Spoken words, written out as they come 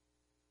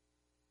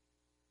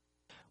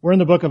We're in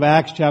the book of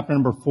Acts, chapter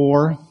number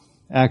 4.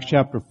 Acts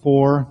chapter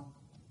 4.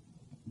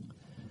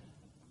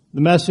 The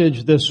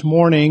message this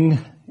morning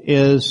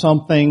is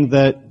something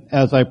that,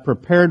 as I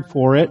prepared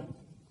for it,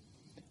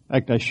 in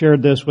fact, I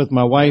shared this with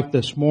my wife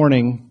this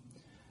morning.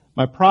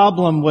 My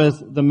problem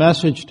with the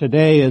message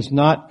today is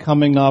not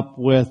coming up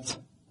with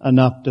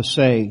enough to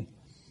say,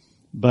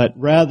 but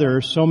rather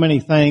so many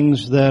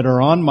things that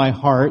are on my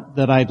heart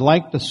that I'd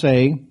like to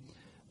say,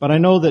 but I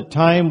know that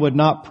time would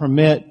not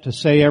permit to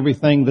say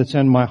everything that's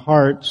in my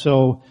heart.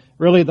 So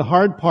really the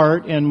hard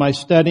part in my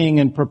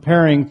studying and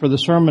preparing for the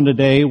sermon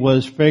today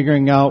was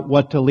figuring out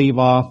what to leave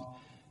off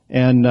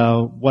and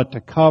what to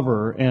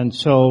cover. And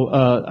so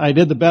I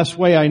did the best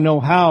way I know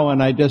how,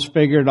 and I just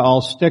figured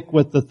I'll stick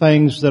with the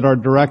things that are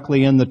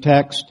directly in the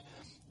text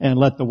and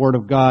let the Word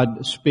of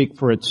God speak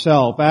for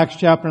itself. Acts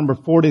chapter number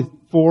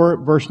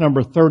 44, verse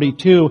number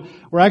 32.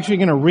 We're actually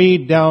going to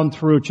read down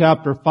through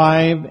chapter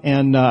 5,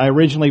 and I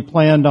originally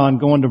planned on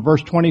going to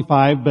verse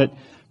 25, but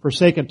for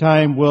sake of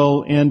time,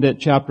 we'll end at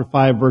chapter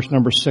 5, verse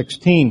number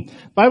 16. The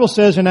Bible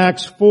says in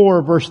Acts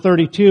 4, verse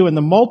 32, "And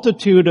the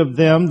multitude of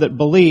them that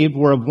believed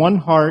were of one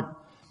heart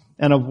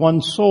and of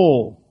one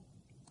soul.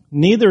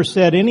 Neither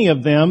said any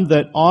of them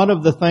that aught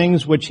of the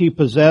things which he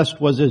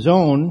possessed was his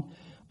own,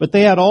 but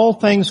they had all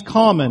things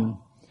common,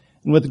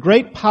 and with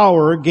great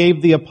power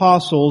gave the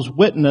apostles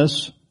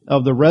witness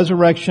of the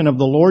resurrection of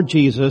the Lord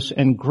Jesus,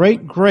 and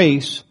great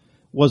grace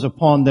was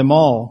upon them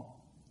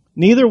all.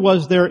 Neither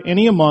was there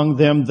any among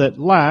them that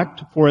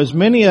lacked, for as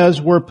many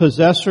as were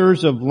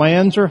possessors of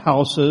lands or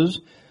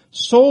houses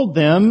sold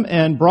them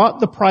and brought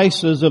the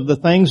prices of the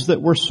things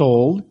that were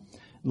sold,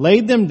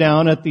 laid them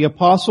down at the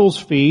apostles'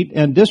 feet,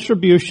 and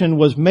distribution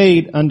was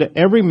made unto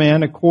every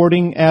man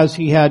according as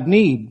he had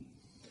need.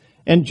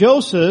 And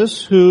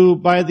Joseph, who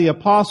by the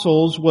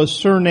apostles was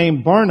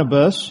surnamed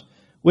Barnabas,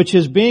 which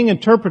is being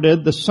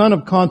interpreted the son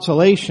of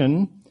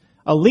consolation,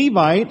 a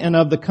Levite and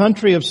of the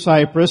country of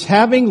Cyprus,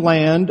 having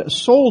land,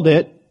 sold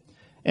it,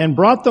 and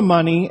brought the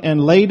money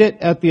and laid it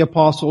at the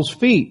apostles'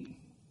 feet."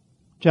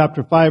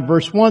 Chapter 5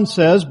 verse 1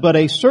 says, "But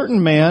a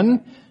certain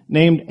man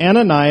named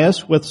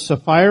Ananias with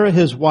Sapphira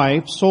his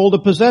wife sold a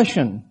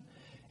possession,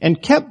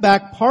 and kept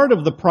back part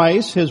of the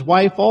price, his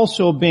wife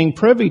also being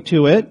privy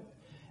to it,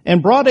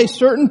 and brought a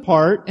certain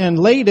part and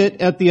laid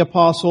it at the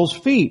apostles'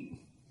 feet.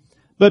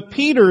 But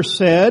Peter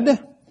said,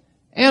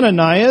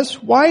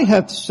 Ananias, why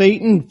hath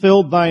Satan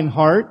filled thine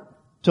heart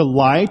to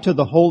lie to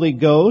the Holy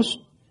Ghost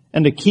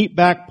and to keep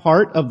back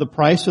part of the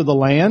price of the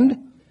land?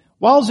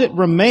 Whiles it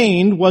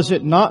remained, was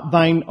it not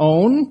thine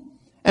own?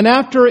 And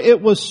after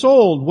it was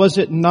sold, was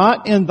it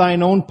not in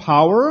thine own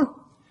power?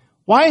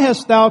 Why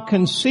hast thou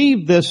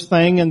conceived this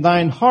thing in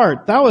thine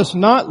heart? Thou hast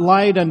not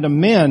lied unto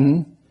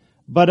men,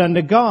 but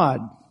unto God."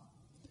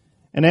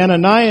 And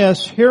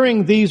Ananias,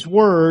 hearing these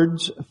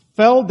words,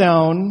 fell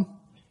down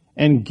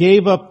and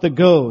gave up the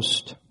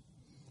ghost.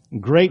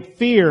 Great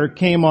fear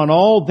came on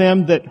all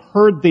them that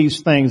heard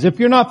these things. If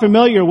you're not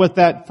familiar with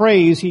that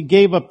phrase, he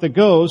gave up the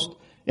ghost,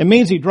 it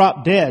means he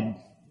dropped dead.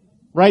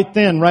 Right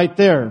then, right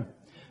there.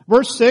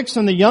 Verse 6,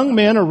 "And the young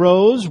men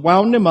arose,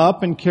 wound him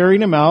up, and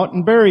carried him out,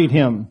 and buried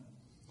him.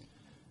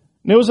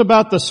 And it was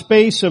about the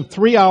space of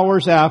 3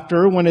 hours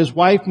after, when his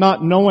wife,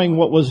 not knowing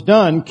what was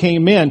done,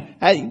 came in."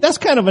 That's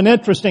kind of an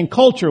interesting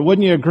culture,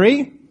 wouldn't you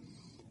agree?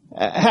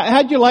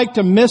 How'd you like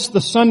to miss the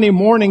Sunday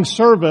morning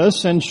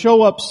service and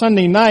show up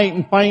Sunday night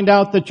and find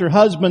out that your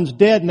husband's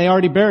dead and they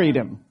already buried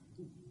him?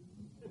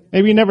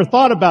 Maybe you never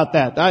thought about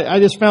that. I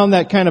just found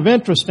that kind of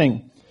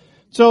interesting.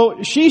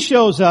 So she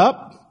shows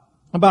up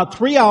about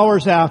 3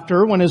 hours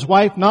after, when his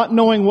wife, not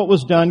knowing what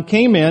was done,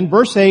 came in.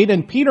 Verse 8,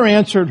 "And Peter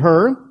answered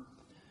her,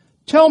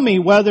 Tell me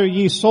whether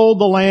ye sold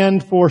the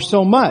land for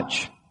so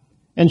much.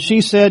 And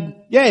she said,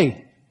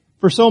 Yea,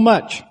 for so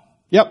much."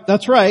 Yep,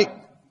 that's right.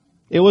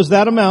 It was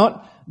that amount.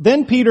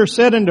 "Then Peter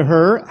said unto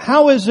her,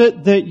 How is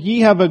it that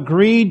ye have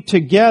agreed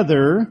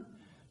together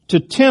to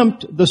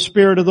tempt the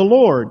Spirit of the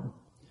Lord?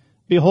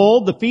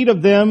 Behold, the feet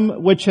of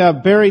them which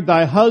have buried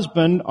thy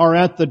husband are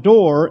at the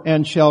door,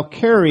 and shall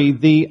carry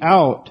thee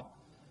out.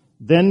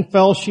 Then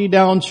fell she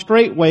down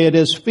straightway at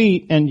his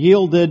feet, and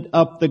yielded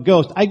up the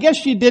ghost." I guess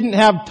she didn't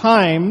have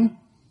time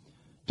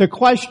to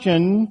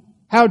question,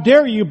 "How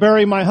dare you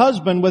bury my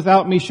husband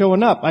without me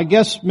showing up?" I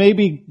guess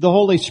maybe the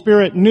Holy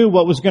Spirit knew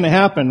what was going to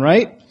happen,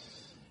 right?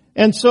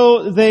 And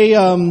so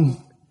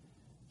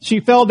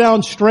she fell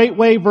down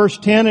straightway, verse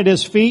 10, at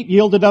his feet,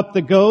 yielded up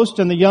the ghost,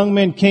 and the young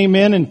men came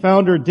in and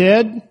found her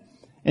dead,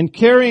 and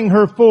carrying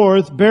her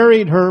forth,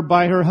 buried her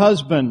by her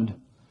husband.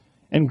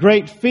 And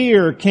great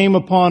fear came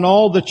upon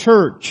all the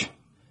church,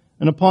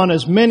 and upon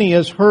as many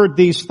as heard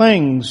these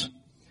things.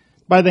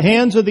 By the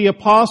hands of the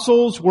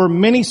apostles were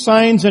many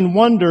signs and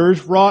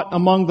wonders wrought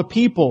among the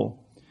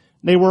people.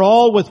 They were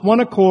all with one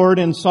accord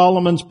in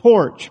Solomon's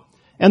porch.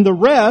 And the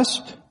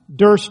rest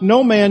durst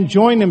no man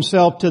join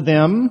himself to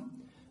them,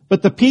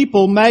 but the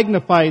people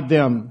magnified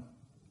them.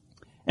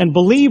 And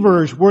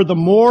believers were the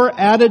more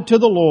added to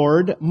the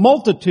Lord,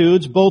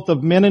 multitudes both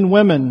of men and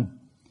women.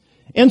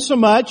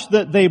 Insomuch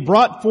that they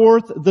brought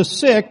forth the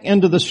sick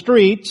into the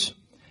streets,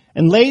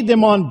 and laid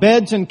them on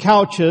beds and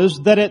couches,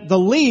 that at the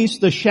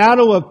least the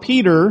shadow of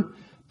Peter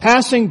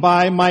passing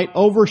by might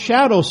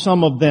overshadow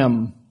some of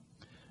them.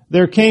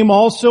 There came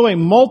also a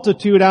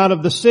multitude out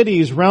of the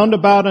cities round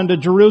about unto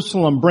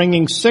Jerusalem,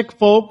 bringing sick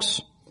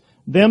folks,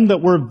 them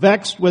that were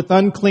vexed with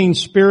unclean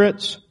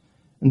spirits,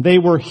 and they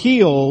were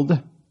healed,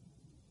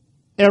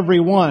 every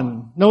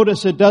one.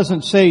 Notice it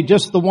doesn't say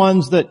just the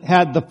ones that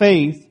had the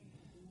faith,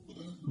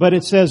 but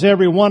it says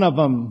every one of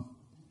them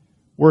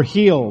were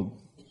healed.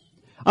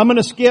 I'm going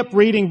to skip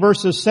reading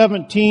verses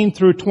 17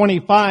 through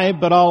 25,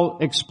 but I'll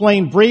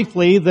explain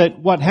briefly that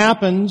what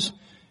happens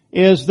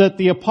is that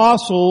the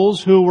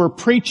apostles who were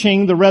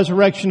preaching the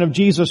resurrection of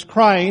Jesus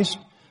Christ,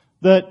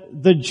 that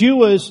the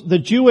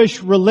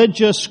Jewish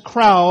religious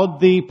crowd,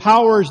 the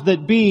powers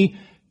that be,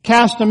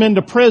 cast them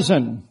into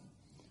prison.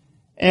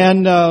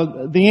 And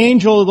the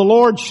angel of the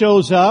Lord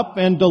shows up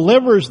and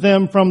delivers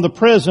them from the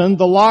prison.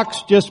 The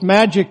locks just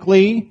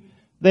magically,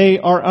 they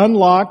are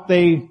unlocked.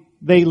 They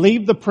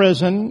leave the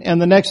prison,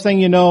 and the next thing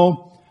you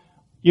know,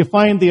 you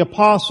find the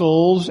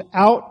apostles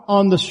out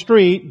on the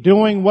street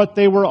doing what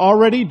they were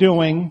already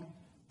doing,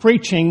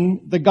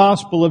 preaching the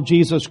gospel of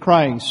Jesus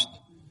Christ.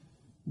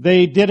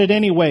 They did it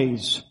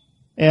anyways.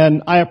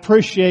 And I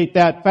appreciate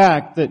that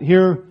fact that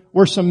here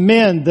were some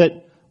men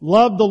that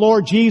loved the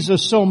Lord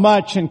Jesus so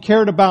much and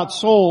cared about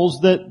souls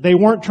that they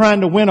weren't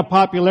trying to win a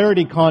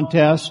popularity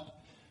contest.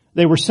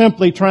 They were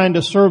simply trying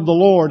to serve the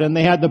Lord, and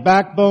they had the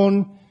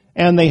backbone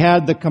and they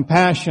had the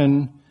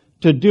compassion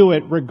to do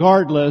it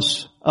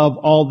regardless of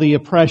all the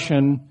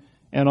oppression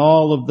and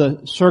all of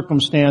the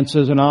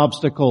circumstances and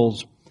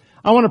obstacles.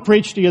 I want to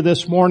preach to you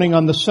this morning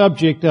on the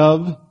subject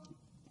of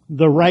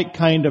the right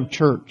kind of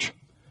church.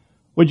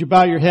 Would you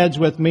bow your heads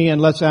with me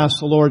and let's ask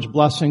the Lord's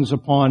blessings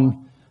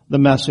upon the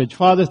message.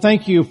 Father,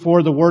 thank you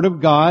for the Word of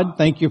God.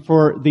 Thank you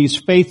for these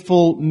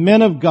faithful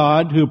men of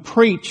God who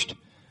preached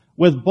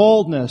with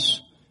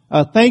boldness.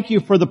 Thank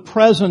you for the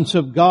presence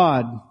of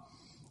God.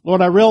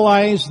 Lord, I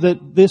realize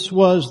that this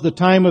was the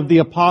time of the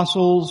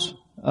apostles.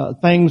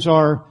 Things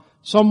are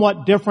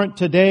somewhat different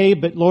today,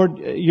 but Lord,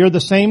 you're the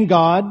same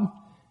God.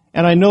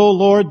 And I know,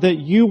 Lord, that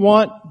you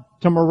want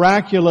to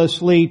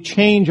miraculously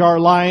change our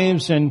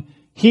lives and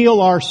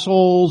heal our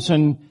souls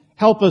and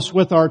help us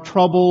with our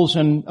troubles.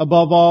 And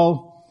above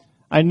all,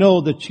 I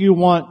know that you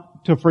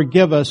want to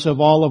forgive us of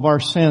all of our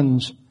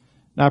sins.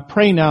 And I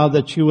pray now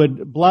that you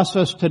would bless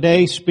us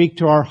today, speak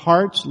to our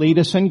hearts, lead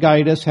us and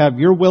guide us, have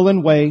your will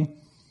and way.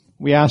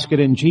 We ask it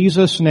in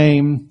Jesus'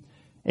 name.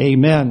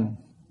 Amen.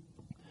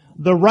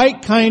 The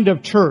right kind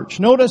of church.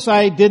 Notice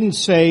I didn't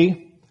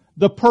say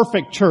the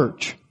perfect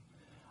church.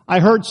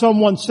 I heard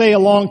someone say a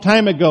long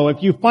time ago,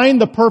 if you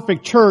find the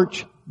perfect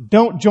church,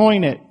 don't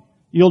join it.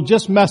 You'll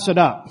just mess it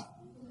up.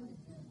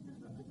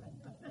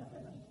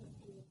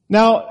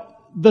 Now,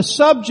 the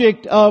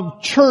subject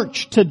of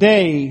church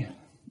today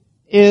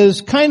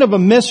is kind of a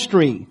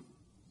mystery.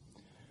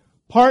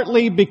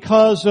 Partly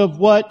because of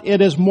what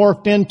it has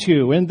morphed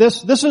into. And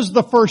this is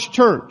the first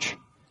church.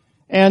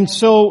 And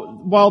so,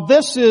 while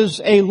this is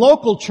a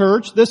local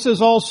church, this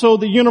is also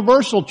the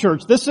universal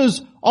church. This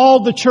is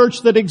all the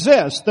church that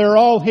exists. They're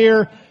all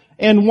here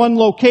in one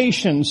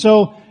location.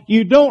 So,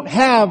 you don't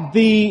have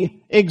the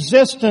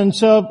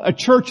existence of a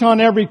church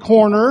on every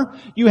corner.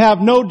 You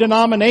have no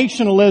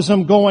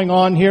denominationalism going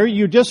on here.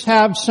 You just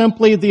have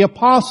simply the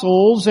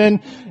apostles. And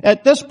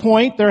at this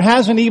point, there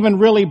hasn't even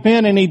really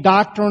been any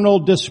doctrinal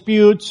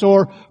disputes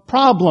or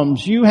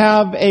problems. You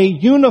have a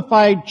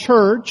unified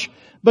church,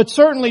 but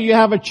certainly you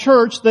have a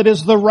church that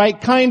is the right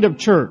kind of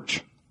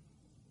church.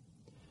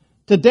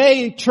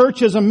 Today,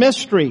 church is a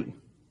mystery.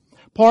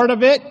 Part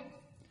of it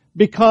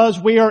because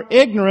we are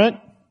ignorant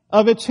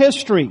of its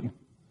history.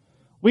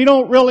 We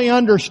don't really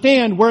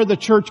understand where the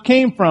church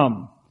came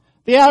from.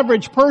 The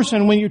average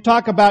person, when you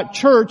talk about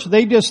church,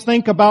 they just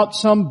think about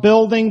some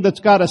building that's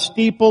got a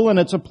steeple and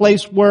it's a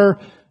place where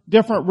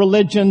different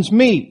religions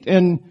meet.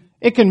 And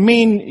it can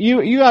mean,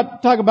 you have to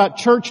talk about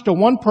church to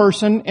one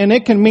person and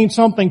it can mean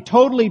something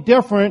totally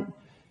different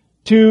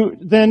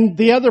than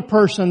the other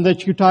person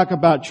that you talk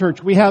about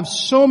church. We have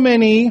so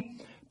many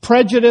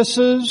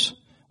prejudices.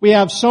 We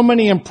have so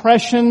many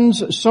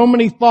impressions, so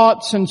many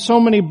thoughts, and so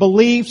many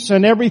beliefs,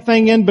 and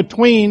everything in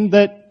between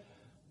that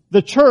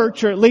the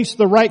church, or at least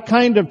the right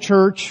kind of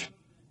church,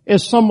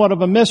 is somewhat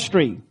of a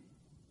mystery.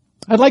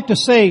 I'd like to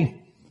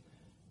say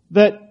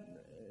that,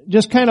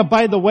 just kind of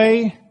by the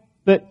way,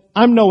 that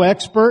I'm no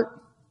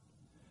expert.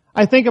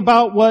 I think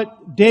about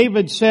what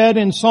David said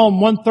in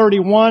Psalm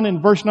 131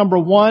 in verse number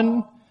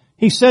 1.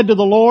 He said to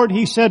the Lord,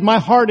 he said, my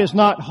heart is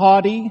not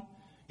haughty.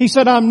 He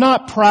said, I'm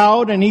not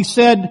proud. And he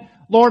said,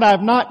 Lord, I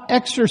have not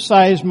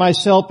exercised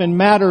myself in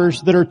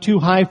matters that are too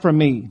high for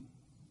me.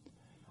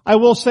 I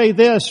will say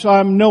this,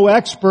 I'm no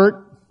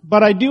expert,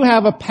 but I do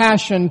have a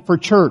passion for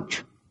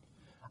church.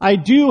 I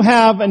do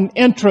have an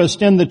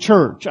interest in the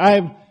church.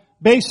 I've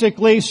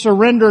basically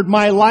surrendered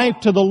my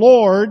life to the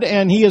Lord,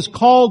 and He has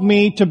called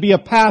me to be a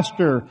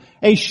pastor,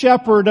 a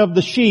shepherd of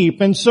the sheep.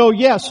 And so,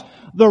 yes,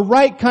 the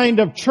right kind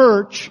of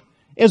church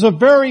is a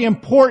very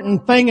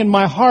important thing in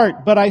my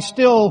heart, but I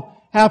still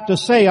have to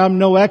say I'm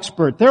no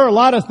expert. There are a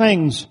lot of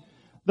things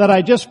that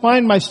I just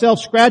find myself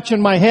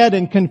scratching my head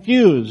and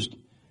confused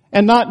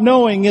and not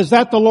knowing, is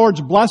that the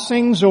Lord's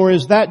blessings or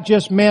is that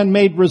just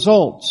man-made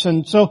results?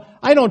 And so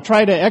I don't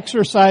try to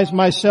exercise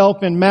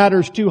myself in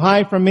matters too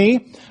high for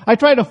me. I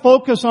try to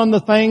focus on the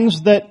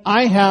things that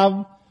I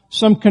have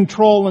some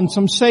control and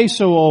some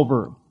say-so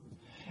over.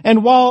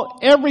 And while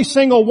every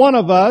single one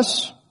of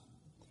us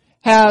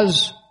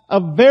has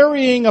a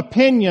varying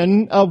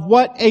opinion of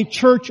what a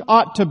church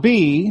ought to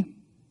be,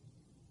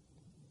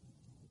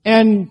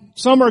 and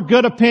some are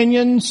good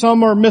opinions,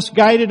 some are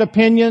misguided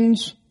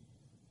opinions,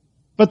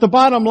 but the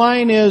bottom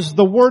line is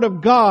the Word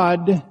of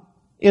God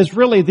is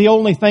really the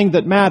only thing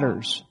that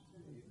matters.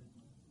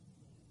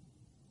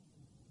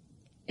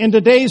 In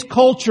today's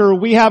culture,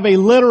 we have a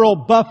literal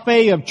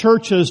buffet of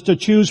churches to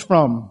choose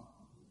from.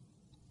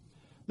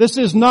 This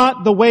is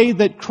not the way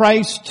that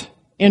Christ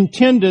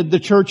intended the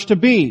church to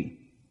be.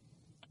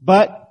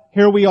 But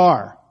here we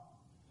are.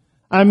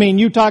 I mean,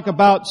 you talk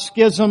about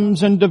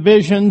schisms and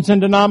divisions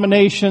and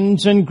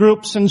denominations and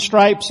groups and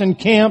stripes and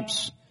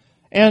camps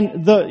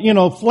and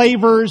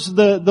flavors,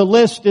 the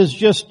list is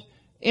just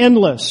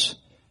endless.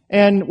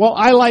 And, well,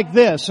 I like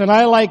this and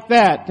I like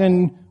that.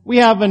 And we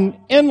have an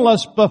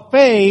endless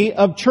buffet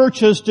of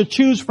churches to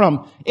choose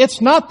from.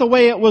 It's not the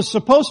way it was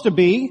supposed to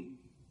be.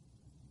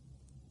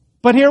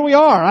 But here we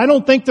are. I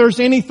don't think there's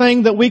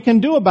anything that we can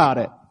do about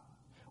it.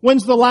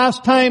 When's the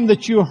last time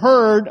that you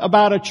heard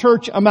about a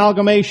church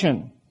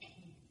amalgamation?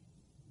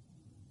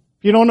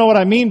 If you don't know what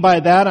I mean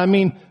by that, I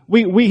mean,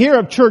 we hear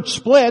of church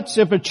splits.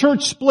 If a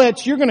church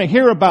splits, you're going to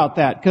hear about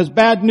that because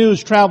bad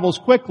news travels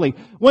quickly.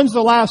 When's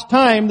the last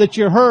time that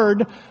you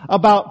heard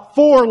about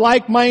 4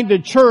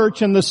 like-minded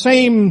church in the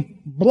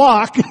same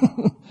block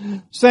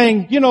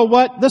saying, you know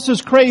what, this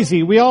is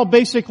crazy. We all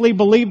basically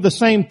believe the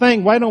same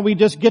thing. Why don't we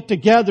just get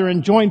together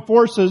and join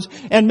forces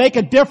and make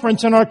a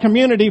difference in our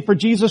community for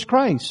Jesus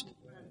Christ?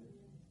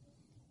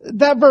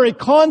 That very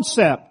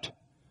concept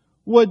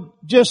would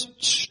just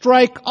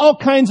strike all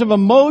kinds of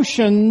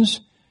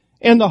emotions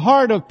in the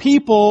heart of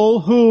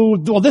people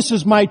who, well, this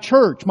is my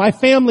church. My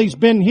family's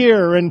been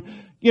here and,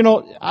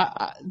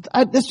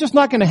 it's just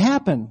not going to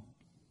happen.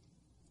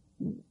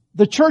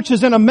 The church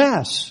is in a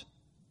mess.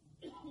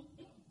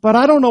 But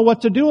I don't know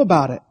what to do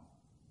about it.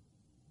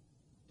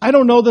 I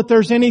don't know that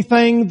there's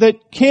anything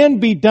that can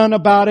be done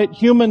about it,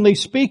 humanly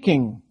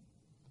speaking.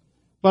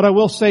 But I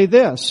will say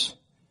this.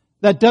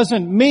 That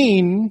doesn't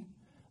mean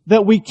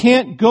that we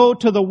can't go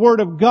to the Word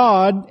of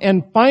God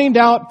and find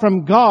out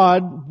from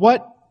God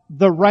what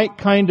the right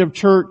kind of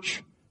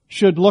church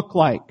should look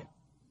like.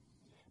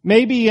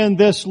 Maybe in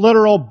this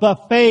literal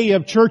buffet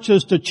of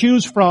churches to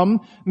choose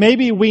from,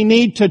 maybe we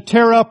need to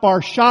tear up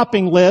our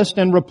shopping list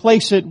and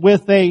replace it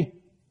with a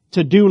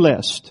to-do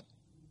list.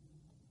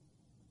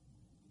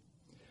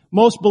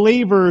 Most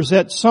believers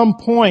at some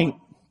point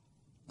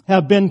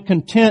have been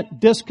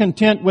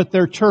discontent with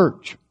their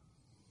church.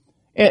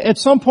 At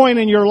some point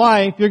in your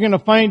life, you're going to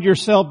find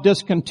yourself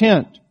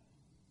discontent.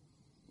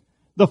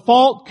 The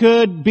fault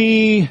could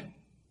be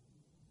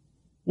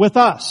with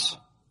us.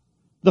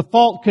 The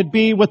fault could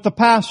be with the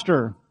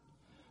pastor.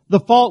 The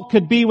fault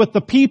could be with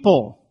the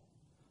people.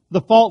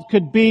 The fault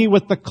could be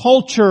with the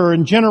culture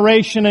and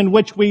generation in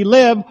which we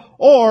live,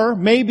 or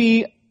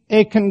maybe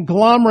a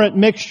conglomerate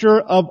mixture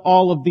of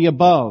all of the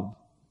above.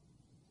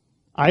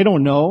 I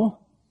don't know.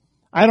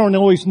 I don't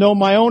always know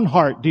my own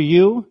heart. Do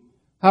you?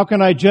 How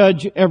can I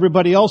judge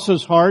everybody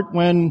else's heart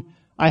when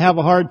I have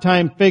a hard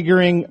time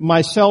figuring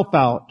myself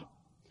out?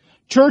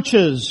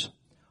 Churches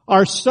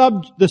are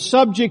the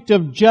subject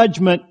of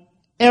judgment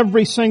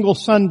every single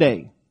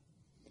Sunday.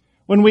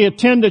 When we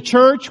attend a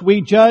church,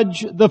 we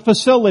judge the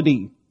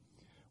facility.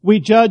 We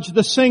judge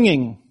the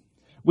singing.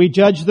 We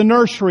judge the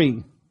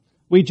nursery.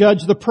 We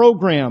judge the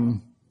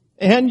program.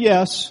 And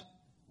yes,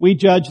 we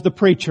judge the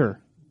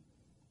preacher.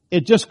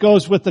 It just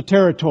goes with the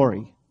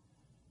territory.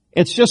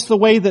 It's just the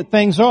way that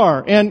things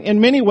are. And in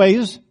many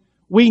ways,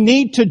 we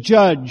need to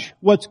judge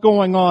what's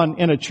going on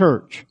in a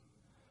church.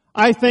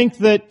 I think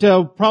that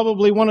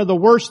probably one of the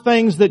worst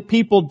things that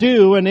people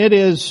do, and it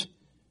is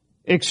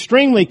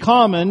extremely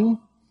common,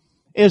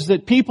 is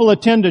that people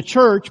attend a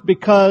church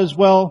because,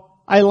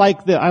 well, I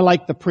like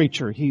the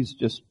preacher. He's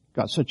just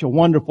got such a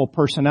wonderful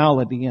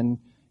personality and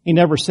he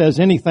never says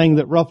anything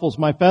that ruffles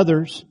my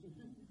feathers.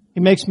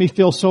 He makes me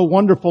feel so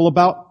wonderful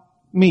about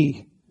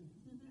me.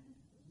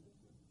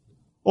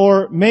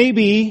 Or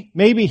maybe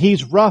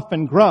he's rough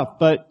and gruff,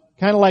 but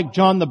kind of like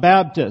John the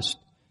Baptist.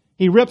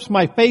 He rips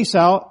my face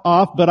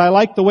off, but I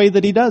like the way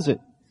that he does it.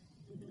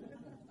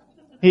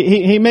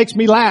 He makes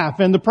me laugh.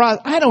 And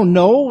I don't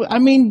know. I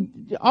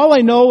mean, all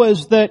I know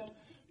is that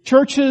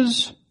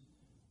churches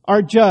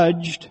are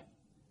judged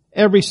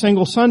every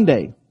single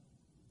Sunday.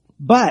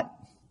 But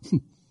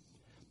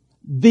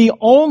the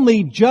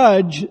only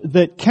judge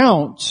that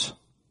counts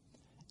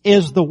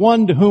is the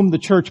one to whom the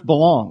church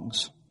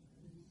belongs.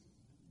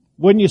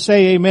 Wouldn't you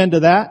say amen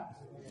to that?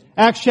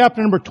 Acts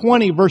chapter number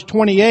 20, verse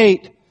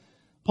 28,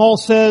 Paul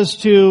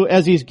says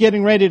as he's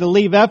getting ready to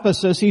leave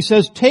Ephesus, he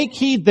says, "Take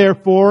heed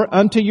therefore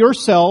unto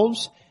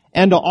yourselves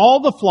and to all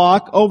the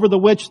flock over the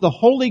which the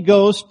Holy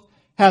Ghost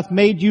hath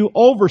made you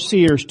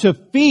overseers, to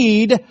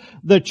feed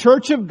the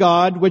church of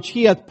God which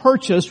he hath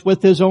purchased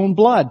with his own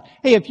blood."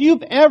 Hey, if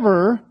you've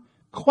ever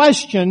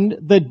questioned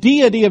the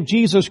deity of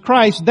Jesus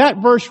Christ, that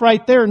verse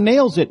right there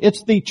nails it.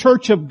 It's the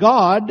church of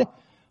God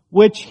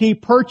which he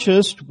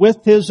purchased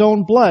with his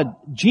own blood.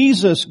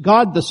 Jesus,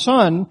 God the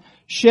Son,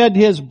 shed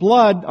his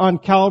blood on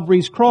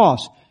Calvary's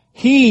cross.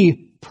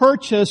 He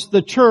purchased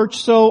the church,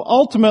 so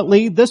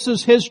ultimately this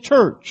is his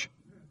church.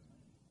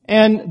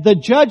 And the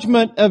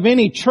judgment of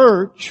any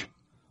church,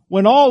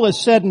 when all is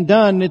said and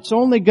done, it's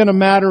only going to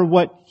matter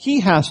what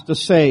he has to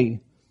say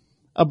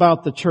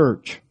about the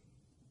church.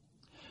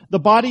 The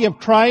body of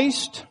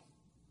Christ,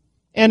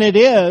 and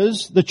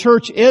the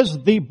church is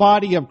the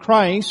body of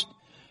Christ,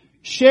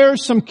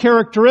 shares some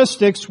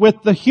characteristics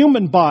with the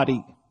human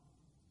body.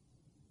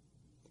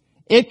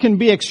 It can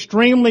be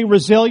extremely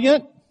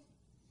resilient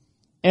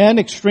and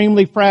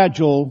extremely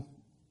fragile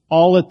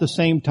all at the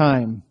same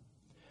time.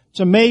 It's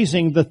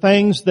amazing the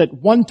things that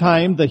one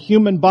time the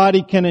human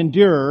body can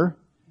endure,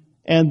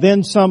 and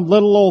then some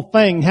little old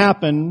thing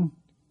happen,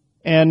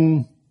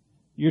 and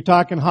you're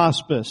talking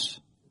hospice.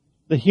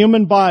 The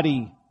human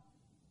body,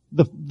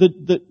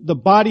 the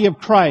body of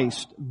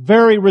Christ,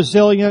 very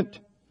resilient,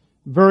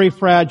 very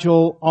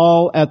fragile,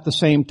 all at the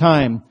same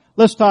time.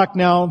 Let's talk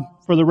now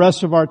for the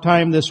rest of our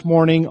time this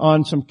morning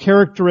on some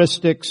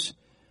characteristics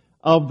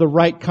of the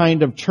right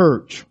kind of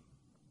church.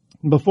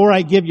 Before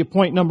I give you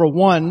point number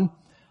 1,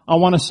 I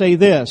want to say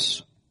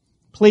this.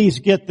 Please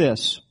get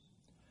this.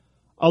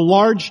 A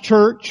large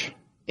church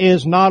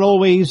is not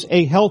always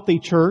a healthy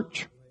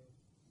church,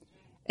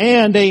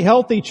 and a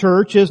healthy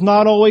church is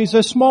not always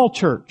a small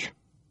church.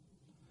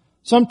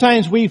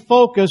 Sometimes we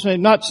focus,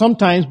 not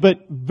sometimes,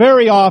 but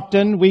very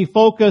often we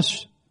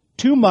focus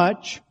too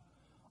much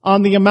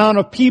on the amount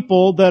of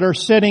people that are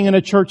sitting in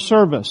a church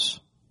service.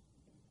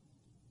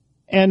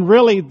 And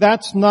really,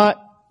 that's not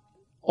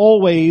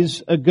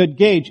always a good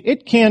gauge.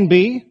 It can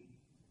be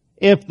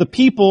if the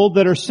people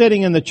that are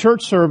sitting in the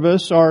church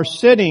service are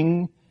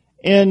sitting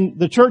in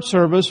the church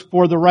service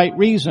for the right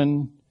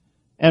reason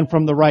and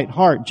from the right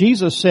heart.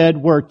 Jesus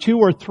said, "Where 2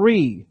 or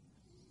 3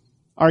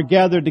 are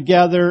gathered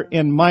together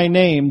in my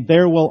name,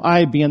 there will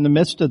I be in the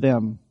midst of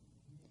them."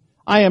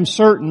 I am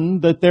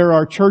certain that there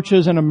are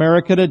churches in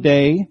America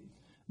today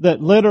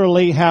that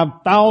literally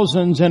have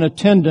thousands in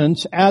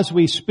attendance as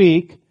we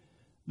speak,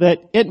 that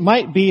it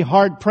might be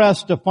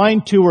hard-pressed to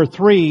find 2 or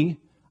 3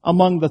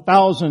 among the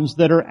thousands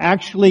that are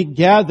actually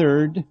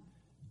gathered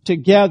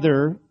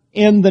together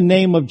in the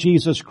name of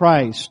Jesus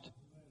Christ,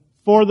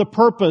 for the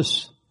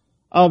purpose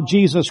of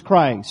Jesus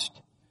Christ,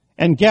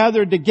 and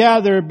gathered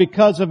together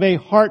because of a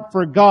heart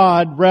for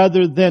God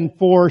rather than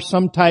for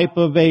some type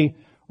of a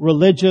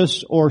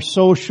religious or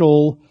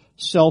social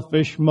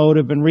selfish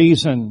motive and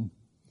reason.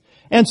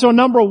 And so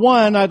number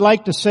 1, I'd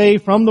like to say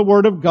from the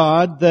Word of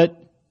God that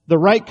the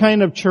right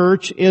kind of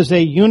church is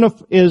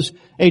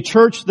a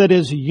church that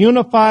is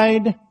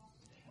unified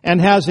and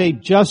has a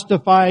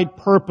justified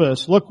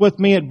purpose. Look with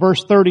me at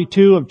verse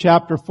 32 of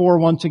chapter 4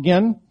 once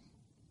again.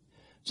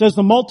 It says,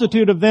 "The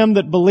multitude of them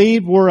that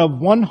believed were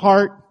of one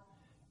heart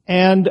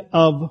and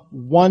of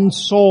one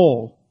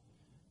soul."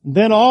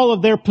 Then all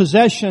of their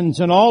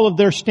possessions and all of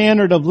their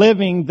standard of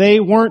living,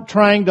 they weren't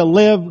trying to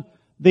live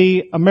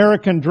the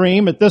American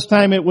dream. At this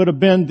time it would have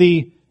been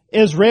the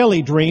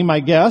Israeli dream,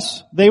 I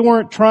guess. They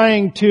weren't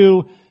trying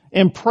to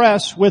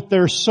impress with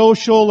their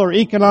social or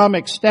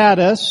economic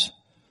status.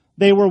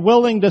 They were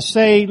willing to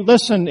say,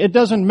 listen, it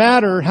doesn't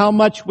matter how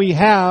much we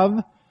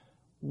have.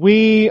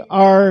 We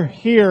are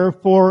here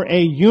for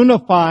a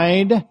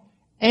unified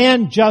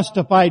and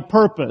justified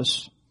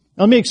purpose.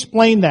 Let me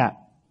explain that.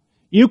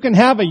 You can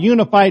have a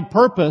unified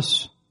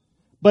purpose,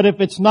 but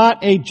if it's not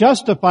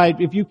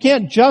if you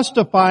can't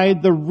justify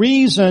the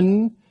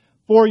reason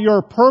for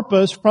your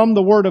purpose from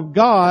the Word of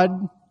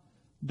God,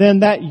 then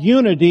that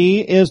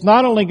unity is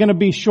not only going to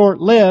be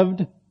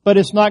short-lived, but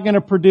it's not going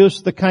to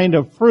produce the kind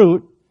of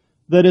fruit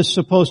that is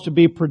supposed to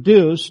be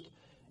produced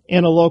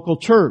in a local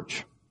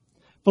church.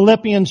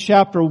 Philippians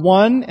chapter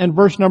 1 and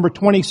verse number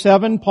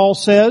 27, Paul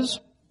says,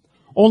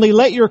 "Only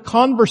let your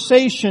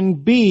conversation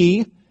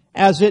be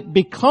as it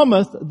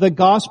becometh the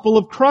gospel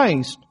of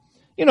Christ."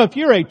 You know, if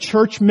you're a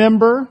church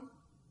member,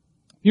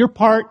 you're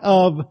part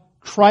of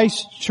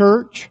Christ's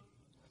church.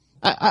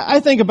 I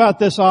think about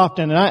this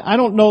often, and I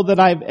don't know that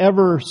I've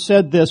ever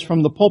said this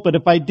from the pulpit.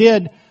 If I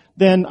did,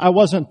 then I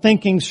wasn't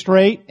thinking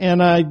straight,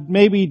 and I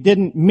maybe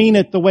didn't mean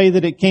it the way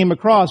that it came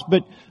across.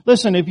 But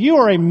listen, if you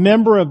are a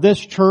member of this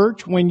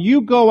church, when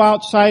you go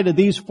outside of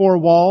these 4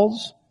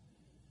 walls,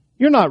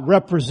 you're not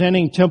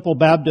representing Temple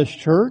Baptist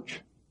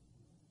Church.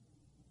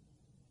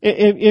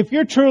 If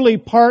you're truly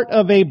part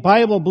of a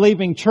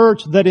Bible-believing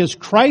church that is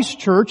Christ's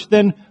church,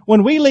 then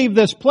when we leave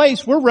this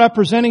place, we're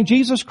representing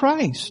Jesus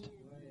Christ.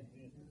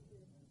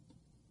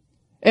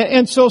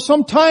 And so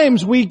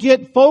sometimes we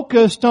get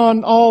focused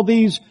on all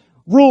these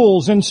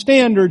rules and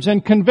standards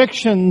and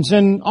convictions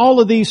and all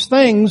of these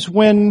things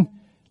when,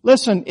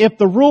 listen, if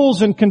the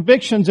rules and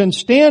convictions and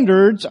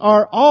standards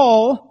are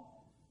all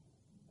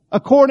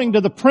according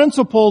to the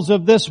principles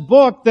of this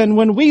book, then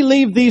when we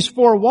leave these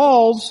four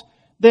walls,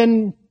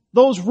 then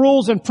those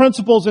rules and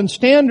principles and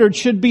standards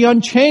should be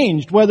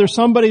unchanged, whether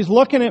somebody's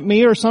looking at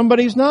me or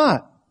somebody's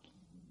not.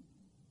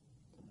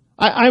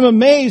 I'm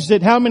amazed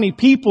at how many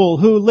people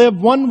who live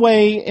one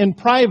way in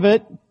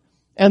private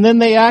and then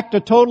they act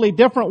a totally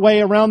different way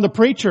around the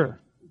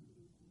preacher.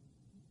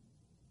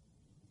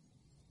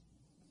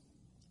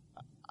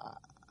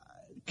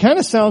 Kind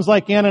of sounds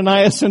like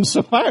Ananias and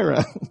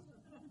Sapphira.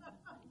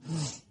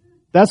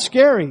 That's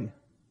scary.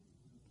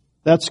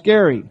 That's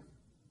scary.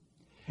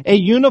 A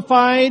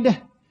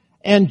unified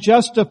and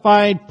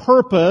justified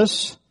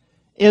purpose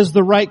is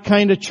the right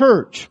kind of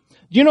church.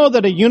 Do you know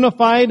that a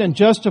unified and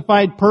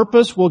justified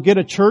purpose will get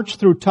a church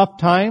through tough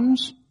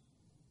times?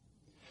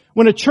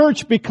 When a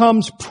church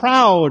becomes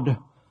proud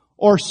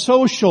or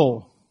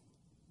social,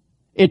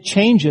 it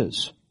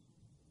changes.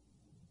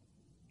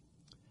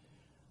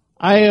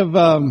 I've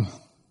done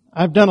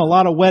a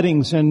lot of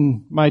weddings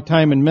in my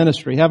time in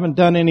ministry. Haven't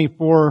done any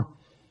for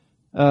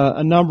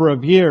a number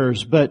of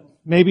years, but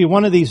maybe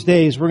one of these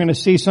days we're going to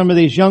see some of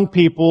these young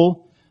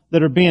people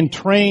that are being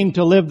trained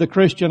to live the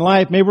Christian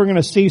life. Maybe we're going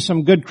to see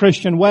some good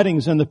Christian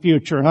weddings in the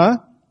future, huh?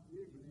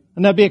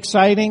 Wouldn't that be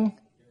exciting?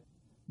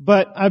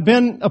 But I've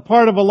been a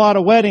part of a lot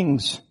of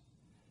weddings.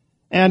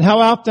 And how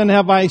often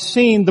have I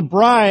seen the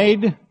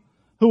bride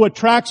who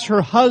attracts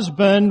her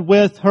husband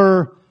with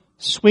her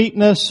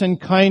sweetness and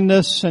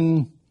kindness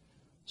and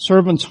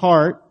servant's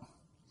heart,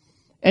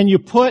 and you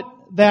put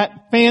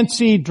that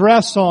fancy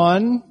dress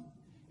on,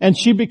 and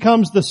she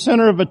becomes the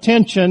center of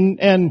attention,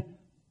 and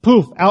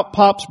poof, out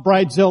pops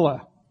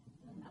Bridezilla.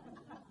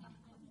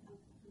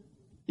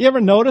 You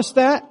ever notice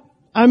that?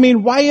 I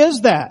mean, why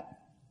is that?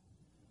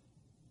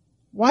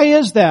 Why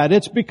is that?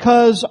 It's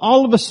because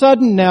all of a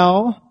sudden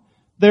now,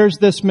 there's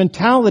this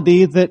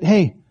mentality that,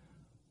 hey,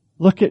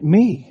 look at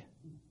me.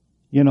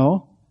 You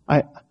know,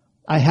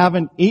 I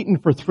haven't eaten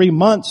for 3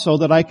 months so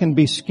that I can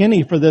be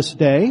skinny for this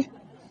day.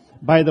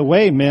 By the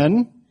way,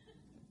 men,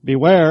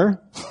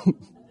 beware.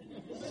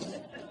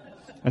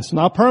 It's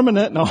not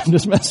permanent. No, I'm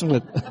just messing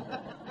with it.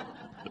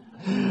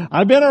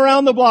 I've been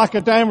around the block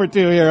a time or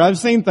two here. I've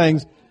seen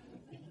things.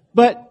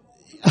 But,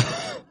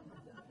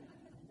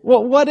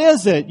 well, what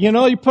is it? You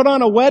know, you put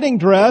on a wedding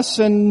dress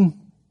and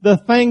the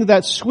thing,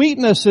 that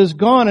sweetness is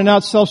gone and now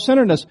it's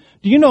self-centeredness.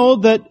 Do you know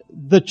that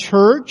the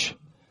church,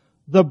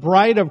 the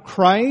bride of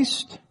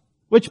Christ,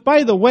 which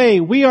by the way,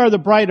 we are the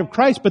bride of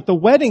Christ, but the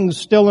wedding's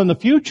still in the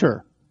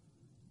future.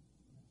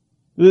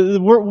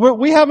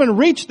 We haven't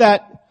reached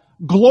that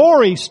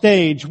glory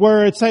stage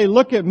where it's, hey,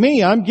 look at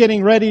me, I'm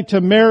getting ready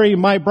to marry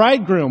my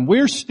bridegroom.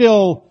 We're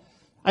still,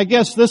 I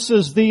guess this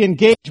is the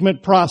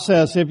engagement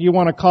process, if you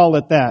want to call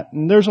it that.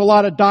 And there's a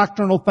lot of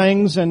doctrinal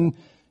things, and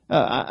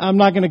I'm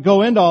not going to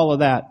go into all of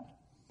that.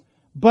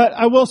 But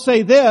I will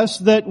say this,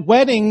 that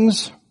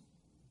weddings,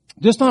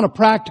 just on a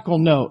practical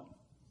note,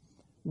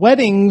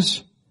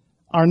 weddings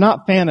are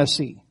not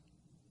fantasy.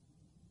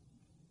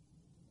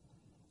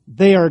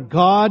 They are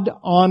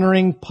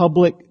God-honoring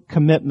public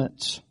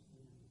commitments.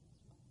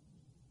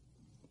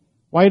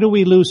 Why do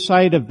we lose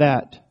sight of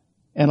that?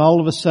 And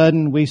all of a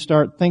sudden we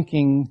start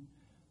thinking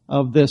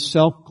of this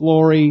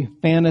self-glory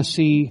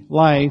fantasy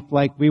life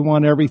like we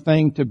want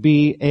everything to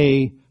be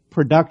a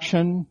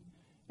production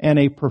and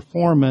a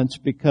performance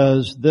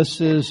because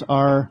this is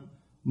our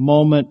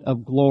moment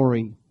of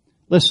glory.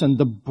 Listen,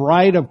 the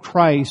bride of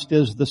Christ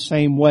is the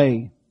same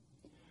way.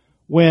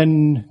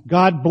 When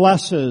God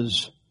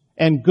blesses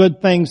and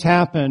good things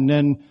happen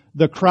and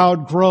the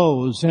crowd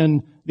grows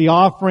and the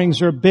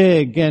offerings are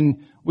big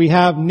and we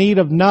have need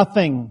of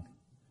nothing,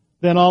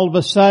 then all of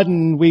a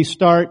sudden we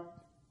start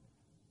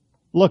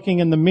looking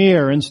in the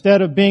mirror.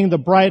 Instead of being the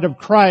bride of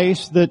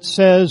Christ that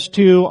says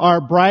to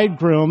our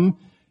bridegroom,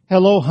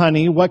 hello,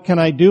 honey, what can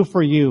I do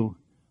for you?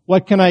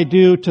 What can I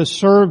do to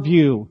serve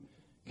you?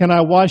 Can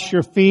I wash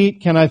your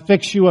feet? Can I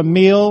fix you a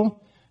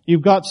meal?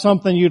 You've got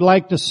something you'd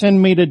like to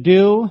send me to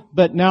do,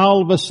 but now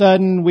all of a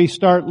sudden we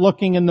start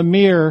looking in the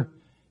mirror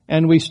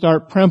and we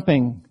start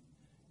primping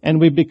and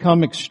we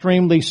become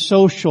extremely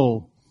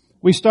social.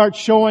 We start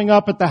showing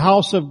up at the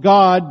house of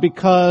God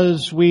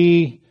because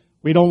we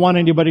don't want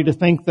anybody to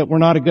think that we're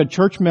not a good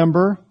church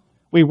member.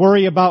 We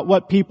worry about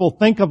what people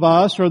think of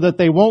us or that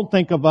they won't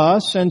think of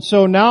us. And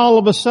so now all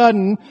of a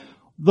sudden,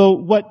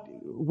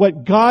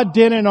 what God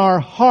did in our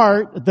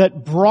heart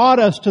that brought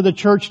us to the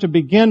church to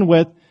begin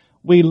with,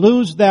 we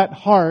lose that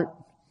heart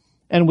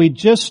and we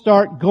just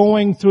start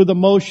going through the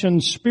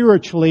motions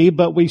spiritually,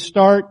 but we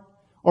start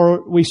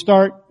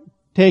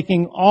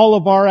taking all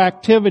of our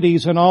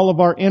activities and all of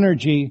our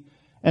energy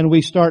and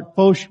we start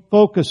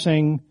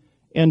focusing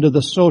into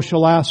the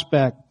social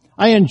aspect.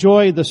 I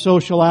enjoy the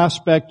social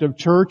aspect of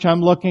church.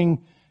 I'm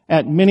looking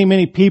at many,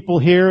 many people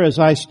here as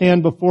I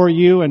stand before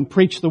you and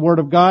preach the Word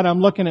of God.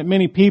 I'm looking at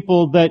many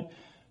people that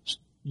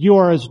you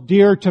are as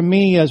dear to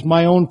me as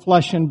my own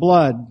flesh and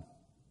blood.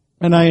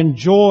 And I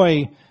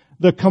enjoy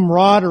the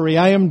camaraderie.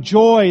 I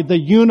enjoy the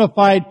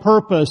unified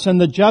purpose and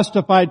the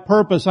justified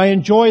purpose. I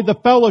enjoy the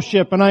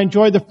fellowship and I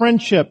enjoy the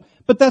friendship.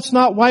 But that's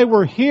not why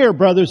we're here,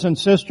 brothers and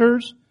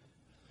sisters.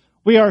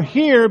 We are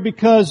here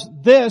because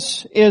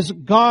this is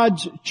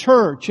God's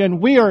church,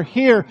 and we are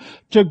here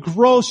to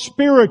grow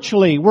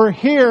spiritually. We're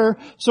here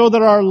so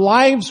that our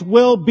lives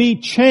will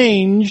be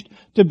changed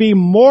to be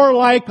more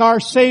like our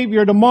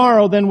Savior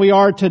tomorrow than we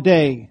are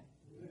today.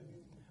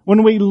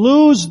 When we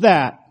lose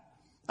that,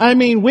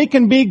 we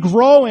can be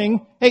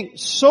growing. Hey,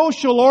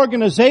 social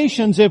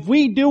organizations, if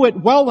we do it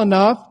well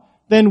enough,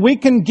 then we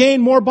can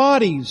gain more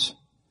bodies.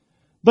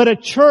 But a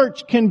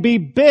church can be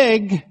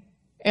big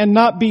and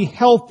not be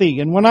healthy.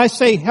 And when I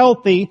say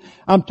healthy,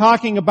 I'm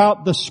talking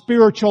about the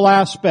spiritual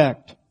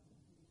aspect.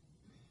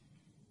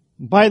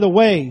 By the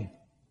way,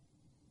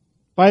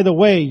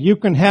 you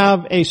can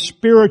have a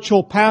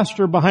spiritual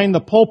pastor behind the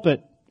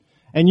pulpit,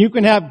 and you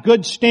can have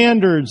good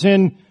standards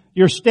in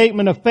your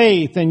statement of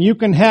faith, and you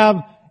can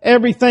have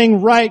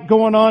everything right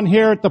going on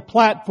here at the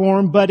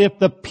platform, but if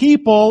the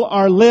people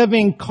are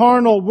living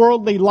carnal,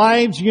 worldly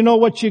lives, you know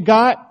what you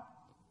got?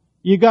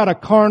 You got a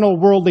carnal,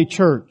 worldly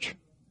church.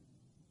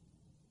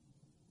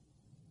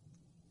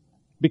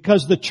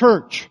 Because the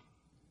church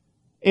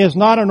is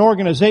not an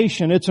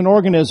organization, it's an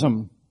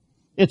organism.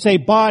 It's a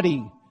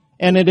body,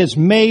 and it is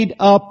made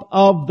up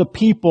of the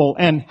people.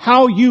 And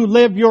how you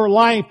live your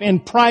life in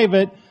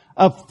private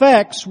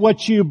affects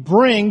what you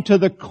bring to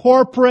the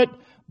corporate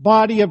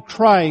body of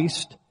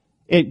Christ.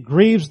 It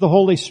grieves the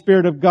Holy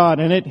Spirit of God,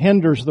 and it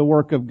hinders the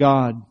work of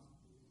God.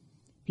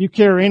 If you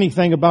care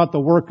anything about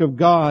the work of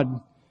God,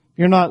 if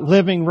you're not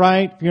living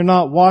right, if you're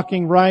not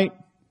walking right,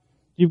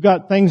 you've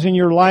got things in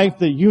your life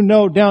that you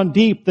know down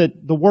deep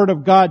that the Word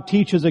of God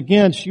teaches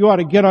against, you ought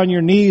to get on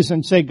your knees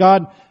and say,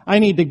 God, I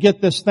need to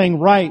get this thing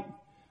right.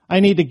 I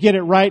need to get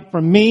it right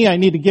from me. I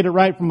need to get it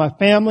right from my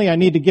family. I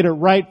need to get it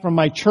right from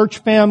my church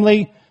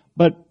family.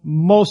 But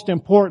most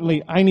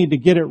importantly, I need to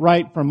get it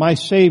right from my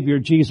Savior,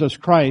 Jesus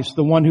Christ,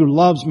 the one who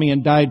loves me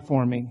and died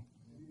for me.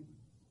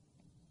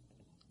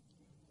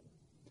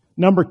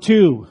 Number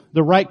 2,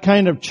 the right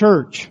kind of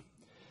church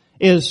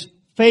is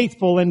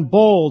faithful and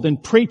bold in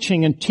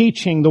preaching and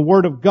teaching the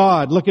Word of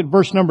God. Look at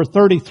verse number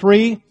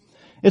 33.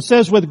 It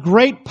says, with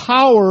great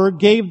power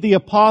gave the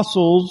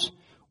apostles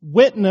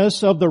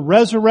witness of the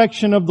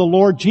resurrection of the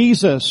Lord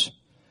Jesus.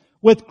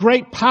 With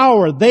great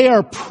power, they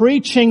are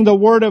preaching the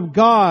Word of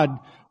God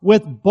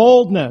with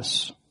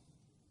boldness.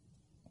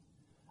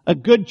 A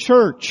good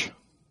church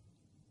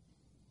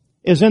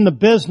is in the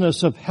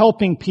business of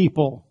helping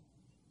people.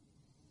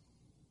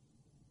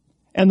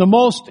 And the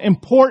most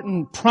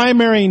important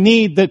primary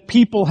need that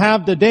people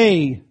have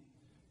today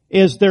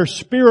is their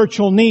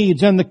spiritual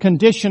needs and the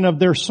condition of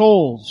their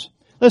souls.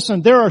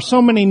 Listen, there are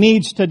so many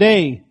needs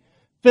today.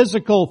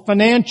 Physical,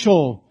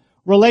 financial,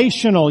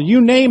 relational,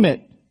 you name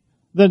it.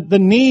 The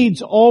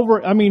needs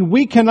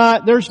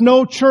there's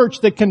no church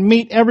that can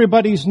meet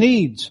everybody's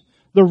needs.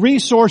 The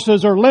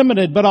resources are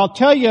limited, but I'll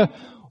tell you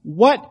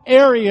what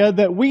area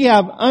that we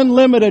have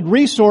unlimited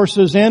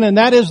resources in, and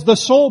that is the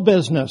soul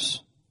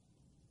business.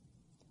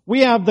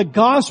 We have the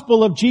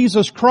gospel of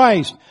Jesus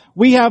Christ.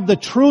 We have the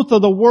truth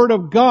of the Word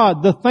of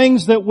God, the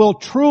things that will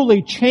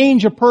truly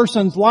change a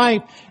person's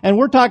life. And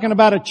we're talking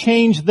about a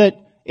change that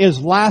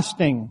is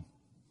lasting.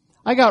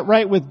 I got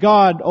right with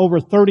God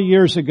over 30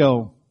 years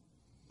ago.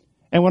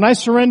 And when I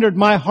surrendered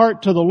my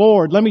heart to the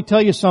Lord, let me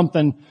tell you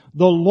something.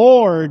 The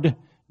Lord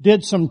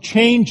did some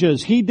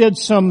changes. He did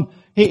some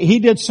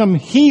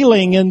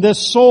healing in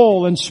this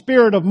soul and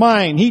spirit of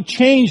mine. He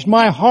changed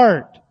my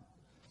heart.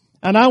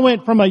 And I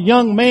went from a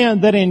young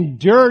man that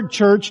endured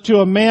church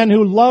to a man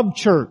who loved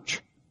church.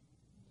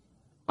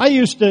 I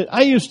used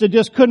to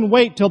just couldn't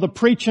wait till the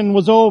preaching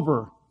was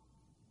over.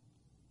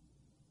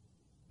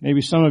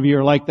 Maybe some of you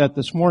are like that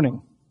this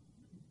morning.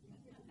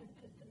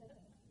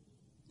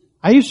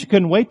 I used to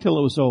couldn't wait till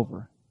it was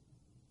over.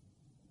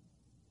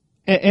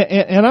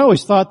 And I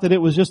always thought that it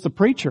was just the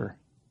preacher.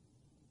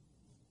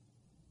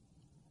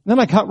 Then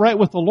I got right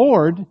with the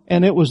Lord,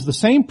 and it was the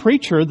same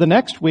preacher the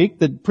next week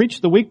that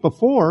preached the week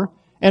before.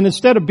 And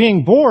instead of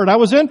being bored, I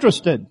was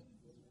interested.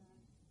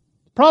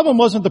 The problem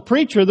wasn't the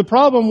preacher. The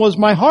problem was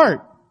my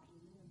heart.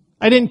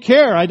 I didn't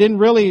care. I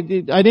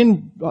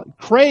didn't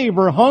crave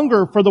or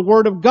hunger for the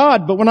Word of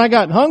God. But when I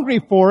got hungry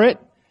for it,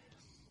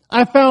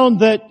 I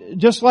found that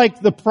just like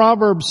the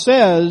proverb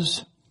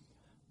says,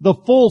 the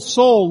full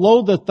soul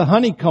loatheth the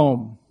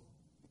honeycomb,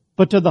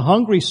 but to the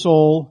hungry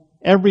soul,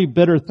 every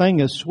bitter thing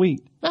is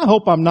sweet. I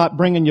hope I'm not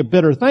bringing you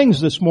bitter things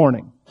this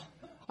morning.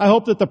 I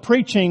hope that the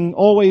preaching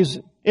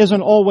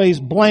isn't always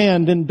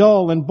bland and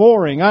dull and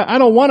boring. I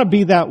don't want to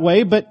be that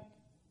way, but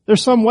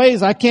there's some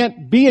ways I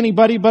can't be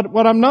anybody but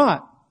what I'm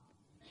not.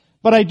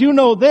 But I do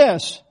know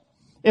this.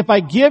 If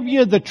I give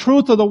you the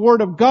truth of the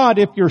Word of God,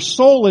 if your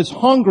soul is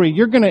hungry,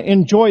 you're going to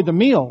enjoy the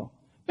meal.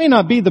 It may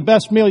not be the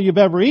best meal you've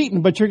ever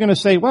eaten, but you're going to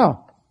say,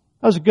 wow,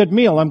 that was a good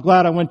meal. I'm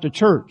glad I went to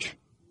church.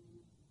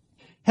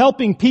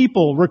 Helping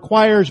people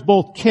requires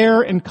both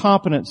care and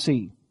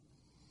competency.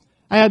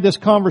 I had this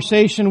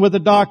conversation with a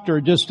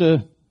doctor just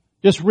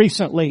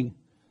recently.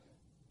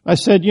 I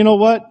said, you know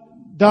what,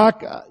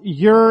 Doc,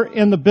 you're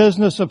in the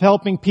business of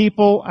helping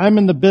people. I'm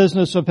in the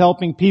business of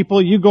helping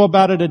people. You go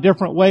about it a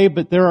different way,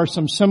 but there are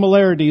some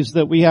similarities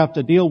that we have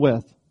to deal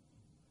with.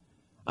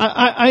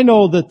 I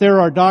know that there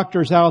are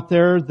doctors out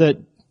there that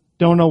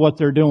don't know what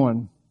they're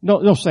doing.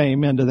 Don't say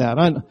amen to that.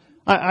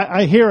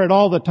 I hear it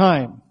all the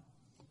time.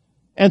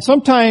 And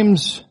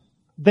sometimes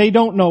they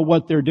don't know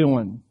what they're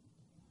doing.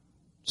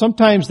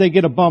 Sometimes they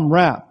get a bum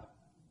rap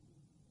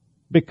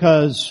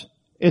because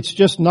it's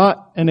just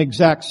not an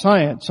exact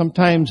science.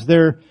 Sometimes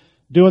they're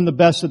doing the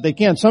best that they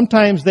can.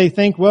 Sometimes they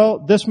think, well,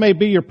 this may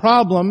be your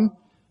problem,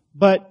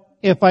 but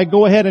if I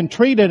go ahead and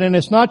treat it and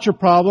it's not your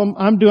problem,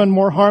 I'm doing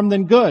more harm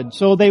than good.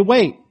 So they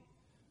wait.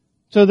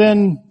 So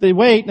then they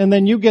wait, and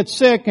then you get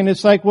sick, and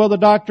it's like, well, the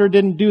doctor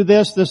didn't do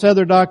this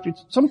other doctor.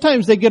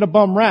 Sometimes they get a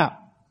bum rap.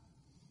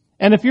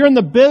 And if you're in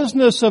the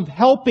business of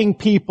helping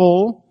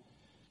people,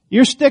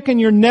 you're sticking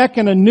your neck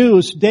in a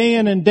noose day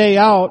in and day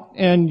out,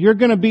 and you're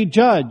going to be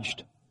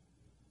judged.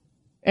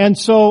 And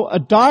so a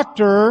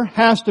doctor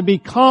has to be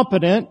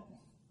competent,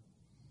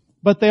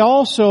 but they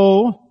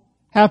also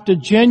have to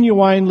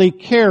genuinely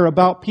care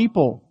about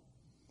people.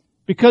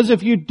 Because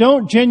if you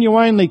don't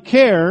genuinely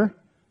care,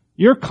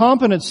 your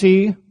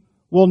competency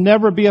will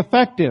never be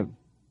effective.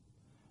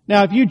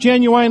 Now, if you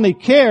genuinely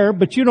care,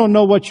 but you don't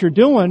know what you're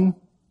doing,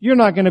 you're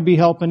not going to be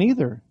helping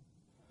either.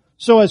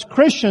 So as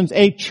Christians,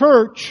 a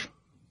church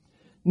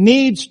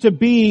needs to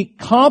be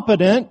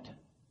competent,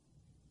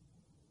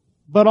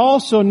 but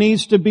also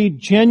needs to be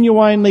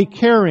genuinely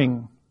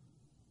caring.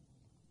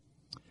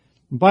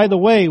 By the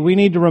way, we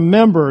need to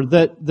remember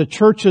that the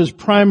church's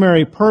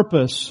primary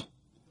purpose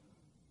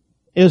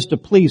is to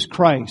please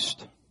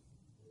Christ.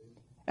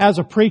 As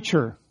a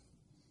preacher,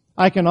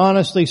 I can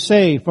honestly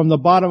say from the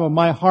bottom of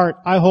my heart,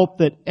 I hope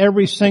that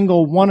every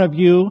single one of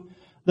you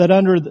that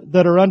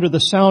are under the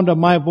sound of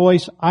my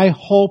voice, I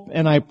hope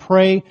and I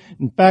pray.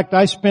 In fact,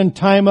 I spend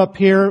time up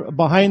here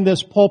behind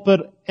this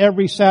pulpit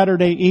every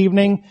Saturday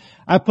evening.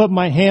 I put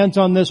my hands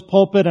on this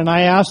pulpit and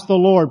I ask the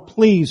Lord,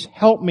 please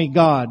help me,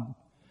 God,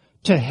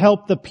 to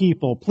help the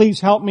people.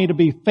 Please help me to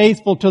be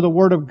faithful to the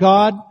Word of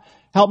God.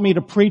 Help me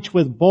to preach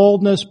with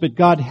boldness, but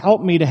God,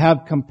 help me to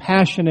have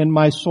compassion in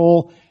my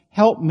soul.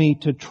 Help me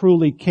to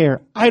truly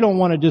care. I don't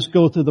want to just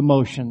go through the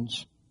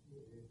motions.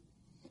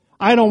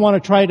 I don't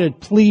want to try to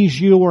please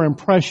you or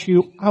impress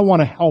you. I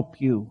want to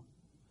help you.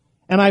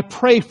 And I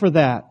pray for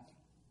that.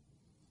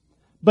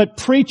 But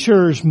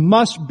preachers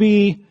must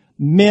be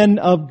men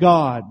of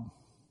God.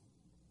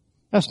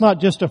 That's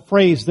not just a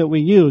phrase that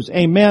we use.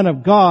 A man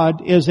of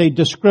God is a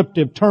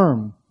descriptive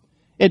term.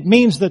 It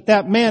means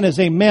that man is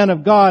a man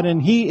of God,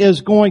 and he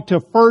is going to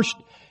first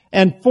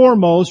and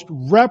foremost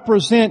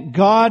represent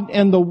God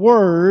and the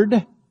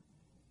Word,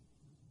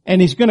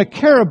 and he's going to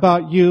care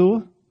about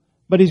you,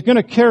 but he's going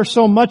to care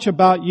so much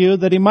about you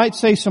that he might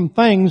say some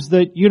things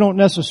that you don't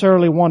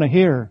necessarily want to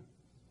hear.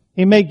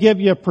 He may give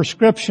you a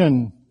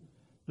prescription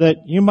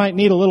that you might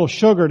need a little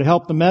sugar to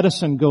help the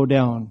medicine go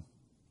down.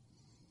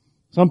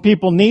 Some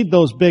people need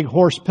those big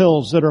horse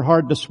pills that are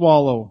hard to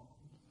swallow.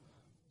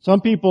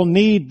 Some people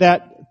need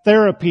that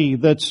therapy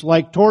that's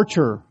like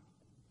torture.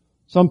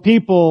 Some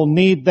people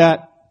need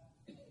that.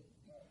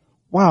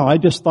 Wow, I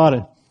just thought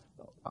it.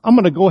 I'm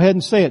going to go ahead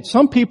and say it.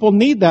 Some people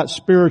need that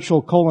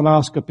spiritual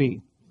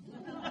colonoscopy.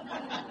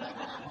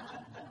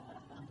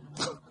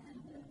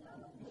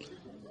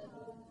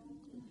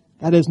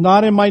 That is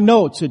not in my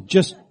notes. It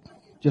just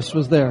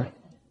was there.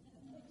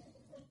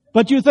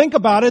 But you think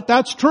about it,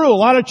 that's true. A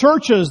lot of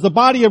churches, the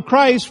body of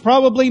Christ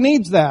probably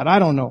needs that. I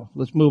don't know.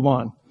 Let's move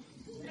on.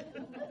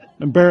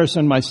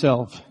 Embarrassing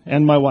myself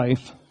and my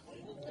wife.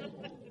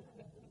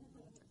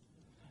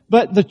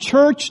 But the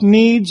church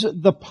needs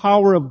the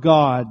power of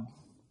God.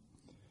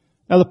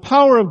 Now, the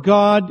power of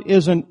God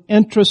is an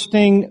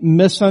interesting,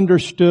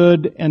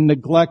 misunderstood, and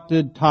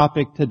neglected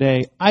topic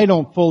today. I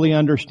don't fully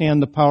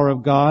understand the power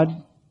of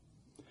God.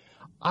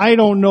 I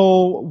don't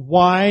know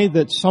why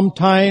that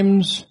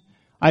sometimes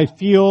I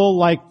feel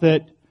like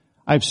that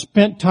I've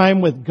spent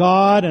time with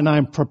God and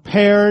I'm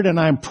prepared and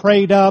I'm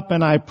prayed up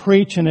and I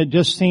preach and it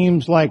just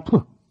seems like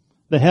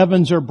the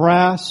heavens are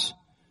brass.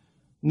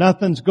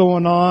 Nothing's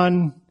going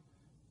on.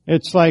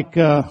 It's like,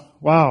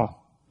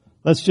 wow,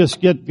 let's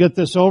just get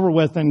this over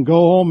with and go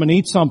home and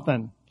eat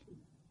something.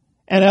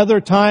 And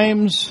other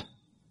times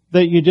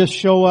that you just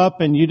show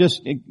up and you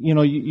just,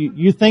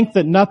 you think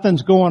that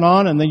nothing's going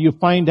on, and then you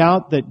find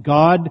out that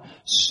God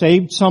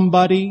saved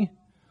somebody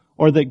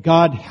or that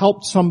God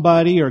helped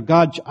somebody or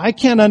I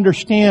can't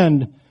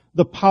understand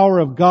the power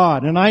of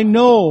God. And I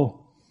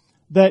know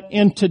that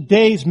in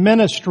today's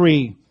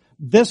ministry,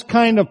 this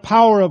kind of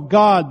power of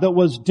God that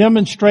was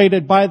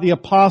demonstrated by the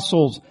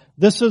apostles,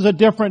 this is a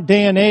different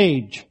day and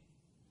age.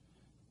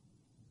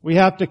 We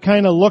have to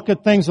kind of look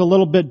at things a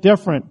little bit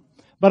different.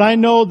 But I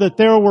know that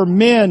there were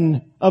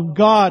men of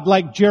God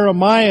like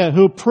Jeremiah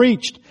who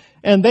preached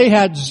and they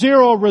had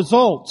 0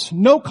 results,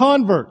 no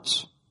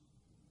converts.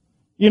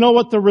 You know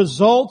what the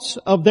results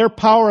of their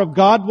power of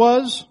God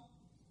was?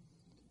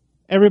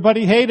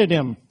 Everybody hated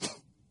him.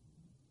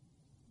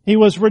 He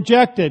was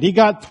rejected. He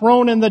got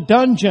thrown in the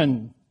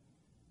dungeon.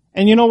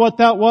 And you know what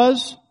that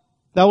was?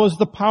 That was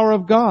the power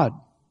of God.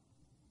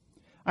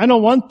 I know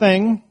one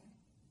thing.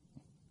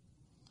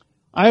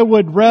 I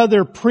would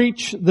rather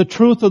preach the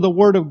truth of the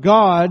Word of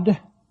God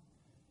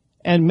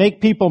and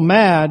make people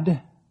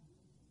mad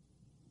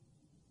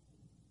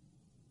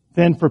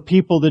than for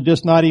people to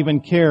just not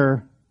even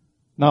care,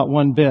 not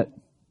one bit.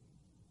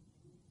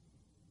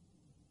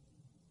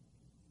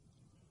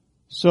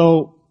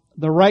 So,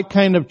 the right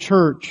kind of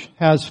church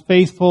has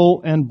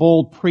faithful and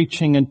bold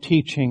preaching and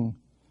teaching.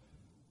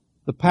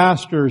 The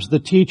pastors, the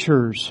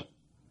teachers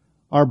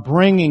are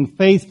bringing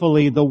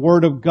faithfully the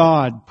Word of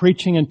God,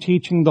 preaching and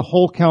teaching the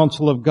whole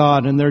counsel of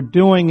God, and they're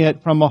doing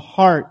it from a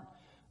heart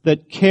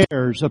that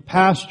cares. A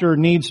pastor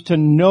needs to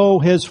know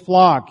his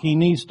flock. He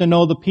needs to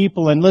know the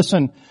people. And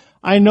listen,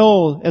 I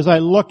know as I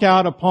look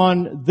out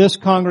upon this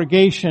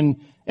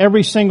congregation,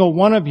 every single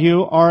one of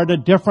you are at a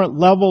different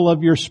level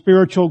of your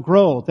spiritual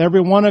growth.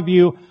 Every one of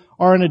you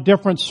are in a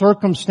different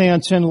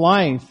circumstance in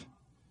life.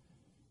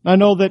 I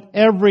know that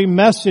every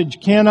message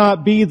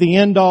cannot be the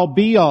end-all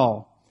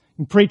be-all.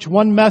 You preach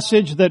one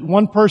message that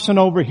one person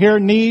over here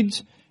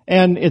needs,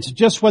 and it's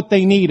just what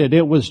they needed.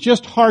 It was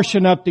just harsh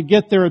enough to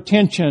get their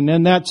attention,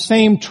 and that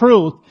same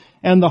truth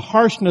and the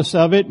harshness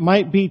of it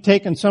might be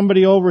taking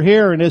somebody over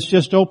here and it's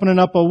just opening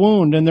up a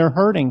wound and they're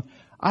hurting.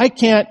 I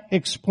can't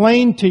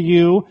explain to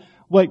you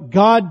what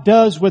God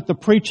does with the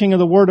preaching of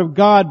the Word of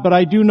God, but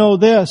I do know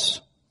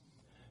this,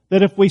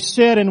 that if we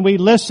sit and we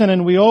listen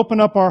and we open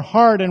up our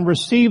heart and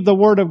receive the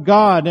Word of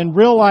God and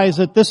realize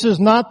that this is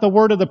not the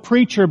word of the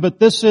preacher, but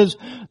this is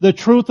the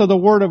truth of the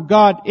Word of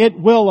God, it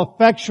will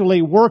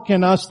effectually work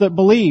in us that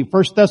believe.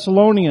 1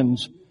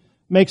 Thessalonians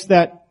makes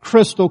that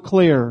crystal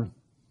clear.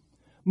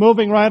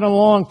 Moving right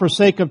along for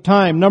sake of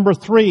time. Number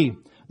 3,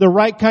 the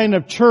right kind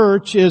of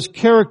church is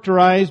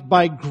characterized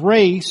by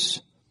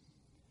grace,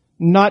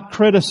 not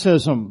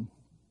criticism.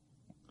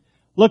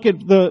 Look at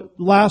the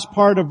last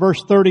part of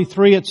verse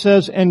 33. It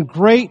says, "And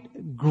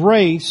great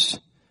grace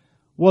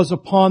was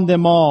upon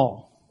them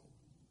all."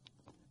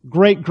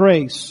 Great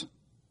grace.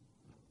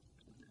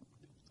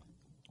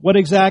 What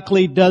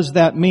exactly does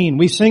that mean?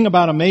 We sing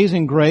about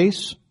amazing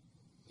grace.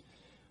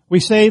 We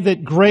say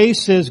that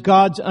grace is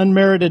God's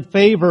unmerited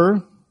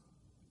favor.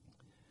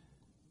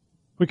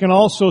 We can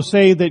also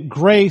say that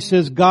grace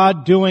is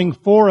God doing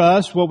for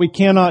us what we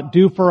cannot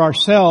do for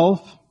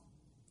ourselves.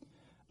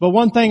 But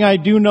one thing I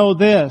do know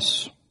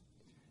this,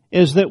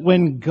 is that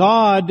when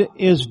God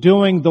is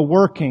doing the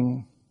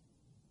working,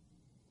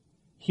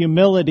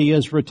 humility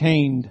is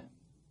retained.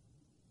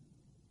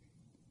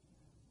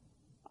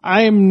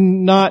 I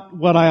am not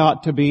what I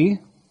ought to be.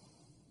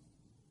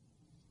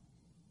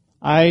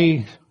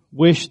 I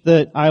wish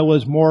that I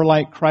was more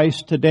like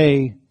Christ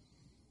today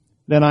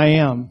than I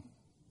am.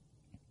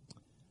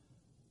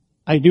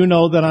 I do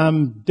know that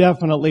I'm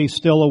definitely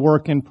still a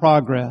work in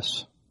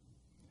progress.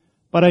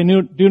 But I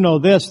do know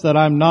this, that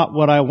I'm not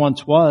what I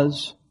once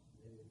was.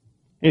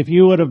 If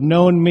you would have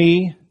known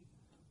me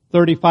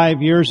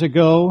 35 years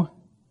ago,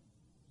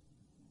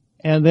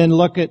 and then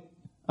look at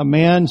a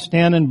man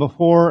standing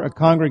before a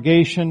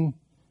congregation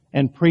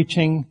and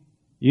preaching,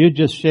 you'd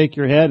just shake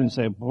your head and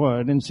say, boy,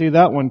 I didn't see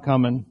that one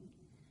coming.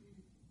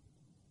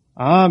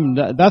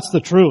 That's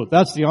the truth.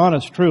 That's the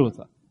honest truth.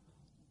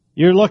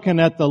 You're looking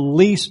at the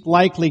least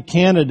likely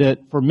candidate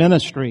for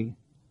ministry.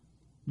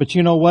 But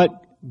you know what?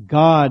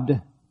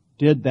 God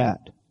did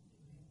that.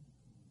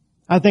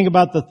 I think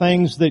about the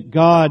things that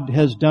God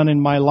has done in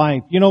my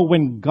life. You know,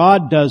 when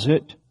God does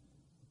it,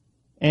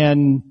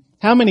 and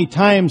how many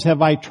times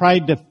have I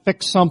tried to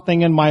fix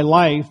something in my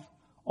life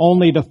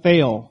only to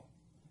fail?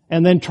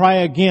 And then try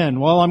again.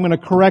 Well, I'm going to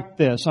correct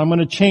this. I'm going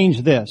to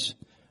change this.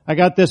 I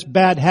got this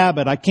bad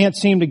habit. I can't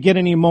seem to get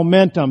any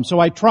momentum. So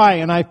I try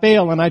and I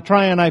fail and I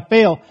try and I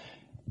fail.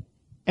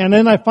 And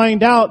then I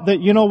find out that,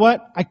 you know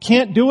what? I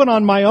can't do it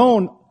on my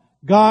own.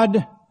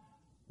 God,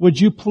 would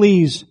you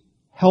please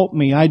help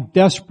me? I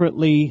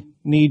desperately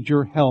need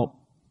your help.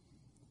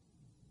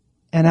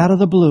 And out of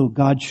the blue,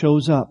 God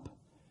shows up.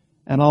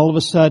 And all of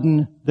a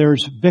sudden,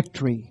 there's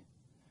victory.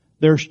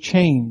 There's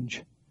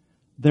change.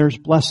 There's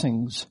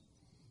blessings.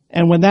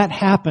 And when that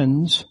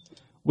happens,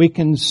 we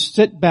can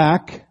sit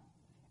back,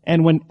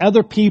 and when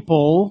other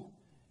people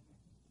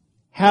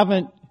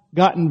haven't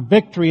gotten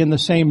victory in the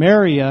same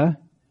area,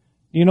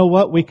 you know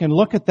what? We can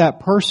look at that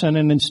person,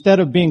 and instead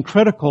of being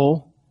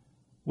critical,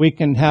 we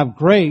can have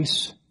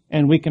grace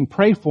and we can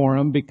pray for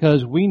them,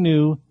 because we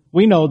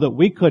know that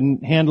we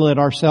couldn't handle it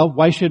ourselves.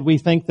 Why should we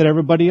think that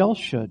everybody else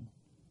should?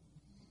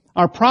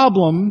 Our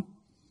problem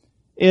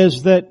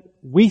is that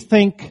we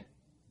think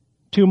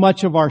too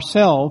much of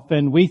ourselves,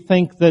 and we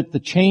think that the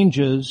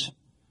changes,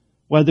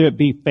 whether it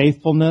be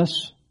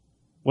faithfulness,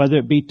 whether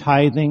it be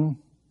tithing,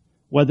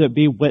 whether it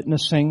be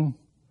witnessing,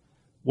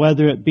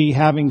 whether it be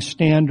having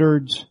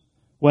standards,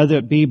 whether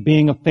it be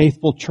being a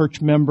faithful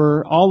church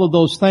member, all of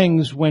those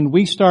things, when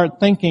we start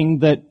thinking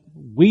that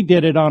we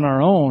did it on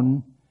our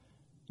own,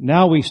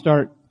 now we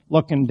start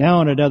looking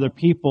down at other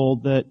people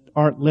that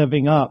aren't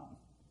living up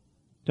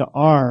to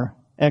our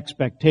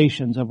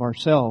expectations of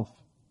ourselves.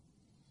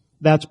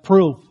 That's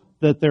proof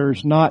that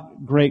there's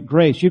not great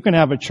grace. You can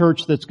have a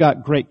church that's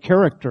got great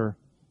character,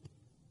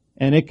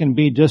 and it can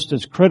be just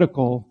as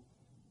critical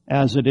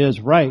as it is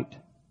right.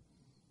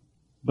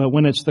 But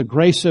when it's the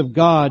grace of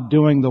God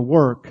doing the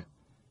work,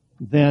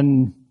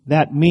 then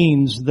that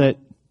means that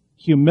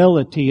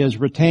humility is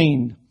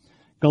retained.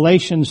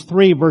 Galatians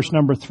 3, verse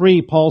number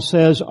 3, Paul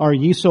says, "Are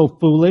ye so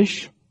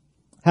foolish?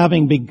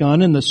 Having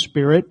begun in the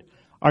Spirit,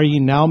 are ye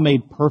now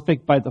made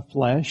perfect by the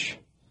flesh?"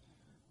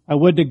 I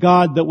would to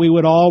God that we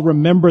would all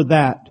remember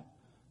that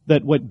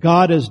what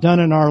God has done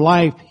in our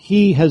life,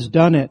 He has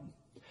done it.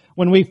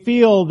 When we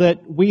feel that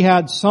we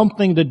had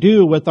something to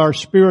do with our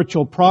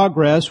spiritual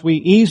progress, we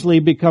easily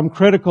become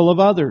critical of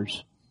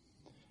others.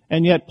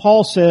 And yet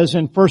Paul says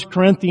in 1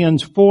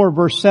 Corinthians 4,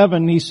 verse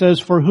 7, he says,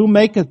 "For who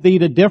maketh thee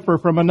to differ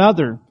from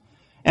another?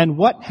 And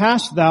what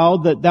hast thou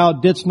that thou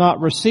didst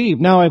not receive?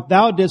 Now if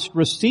thou didst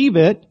receive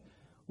it,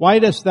 why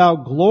dost thou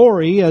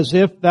glory as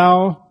if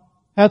thou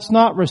hadst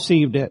not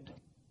received it?"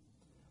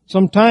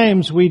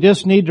 Sometimes we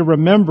just need to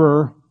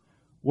remember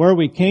where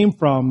we came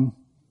from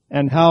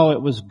and how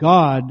it was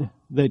God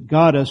that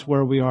got us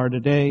where we are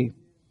today.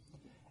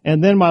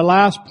 And then my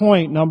last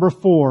point, number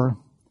 4,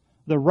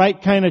 the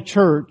right kind of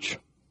church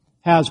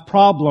has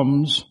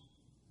problems,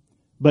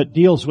 but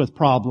deals with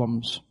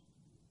problems.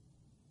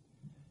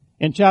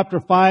 In chapter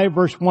 5,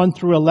 verse 1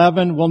 through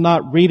 11, we'll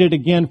not read it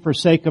again for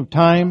sake of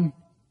time.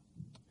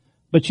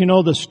 But you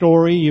know the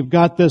story. You've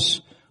got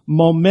this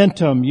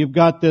momentum. You've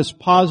got this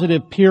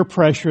positive peer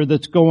pressure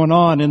that's going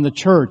on in the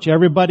church.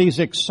 Everybody's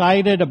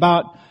excited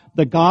about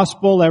the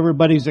gospel.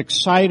 Everybody's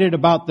excited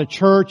about the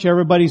church.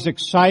 Everybody's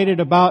excited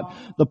about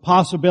the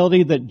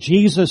possibility that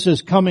Jesus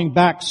is coming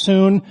back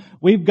soon.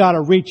 We've got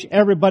to reach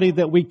everybody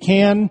that we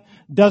can.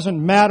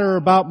 Doesn't matter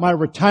about my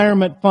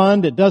retirement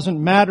fund. It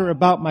doesn't matter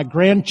about my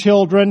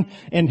grandchildren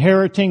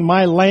inheriting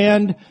my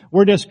land.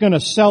 We're just going to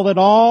sell it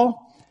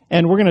all,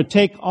 and we're going to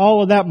take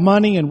all of that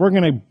money and we're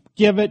going to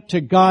give it to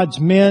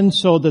God's men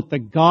so that the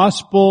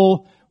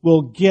gospel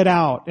will get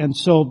out. And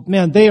so,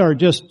 man, they are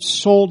just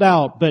sold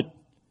out. But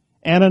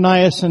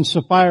Ananias and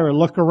Sapphira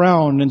look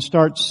around and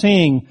start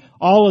seeing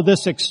all of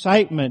this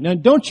excitement.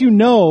 And don't you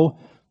know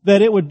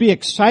that it would be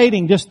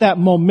exciting, just that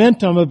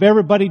momentum of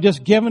everybody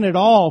just giving it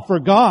all for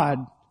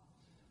God?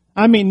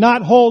 I mean,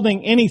 not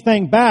holding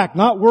anything back,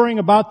 not worrying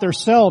about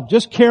themselves,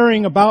 just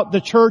caring about the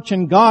church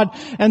and God.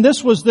 And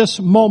this was this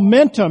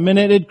momentum, and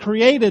it had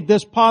created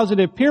this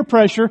positive peer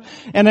pressure.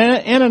 And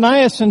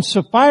Ananias and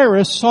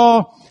Sapphira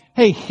saw,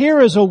 hey, here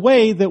is a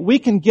way that we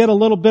can get a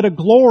little bit of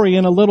glory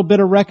and a little bit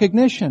of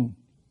recognition.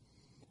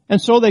 And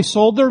so they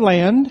sold their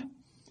land,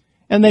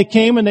 and they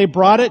came and they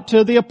brought it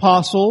to the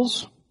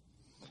apostles.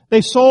 They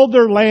sold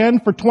their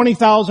land for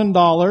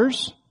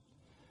 $20,000.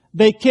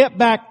 They kept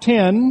back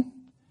 10,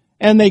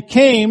 and they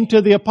came to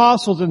the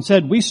apostles and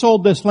said, "We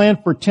sold this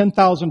land for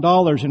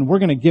 $10,000, and we're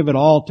going to give it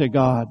all to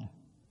God."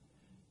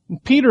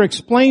 And Peter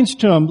explains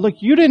to them, look,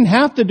 you didn't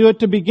have to do it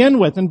to begin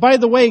with. And by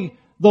the way,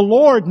 the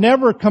Lord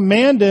never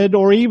commanded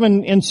or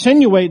even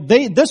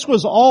insinuated. This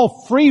was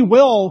all free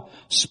will,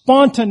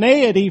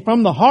 spontaneity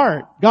from the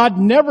heart. God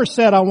never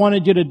said, "I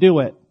wanted you to do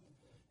it."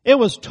 It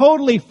was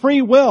totally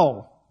free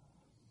will.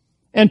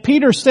 And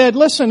Peter said,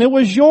 listen, it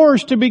was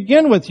yours to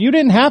begin with. You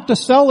didn't have to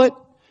sell it.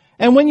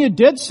 And when you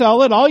did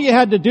sell it, all you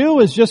had to do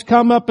was just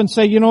come up and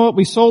say, you know what,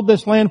 we sold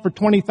this land for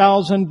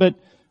 $20,000, but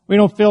we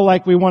don't feel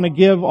like we want to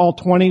give all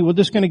 20. We're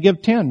just going to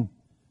give 10.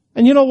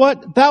 And you know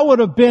what? That would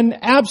have been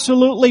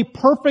absolutely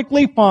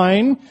perfectly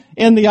fine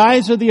in the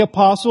eyes of the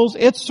apostles.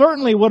 It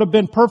certainly would have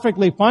been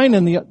perfectly fine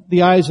in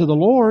the eyes of the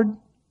Lord.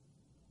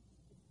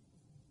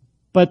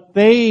 But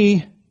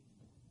they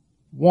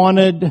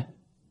wanted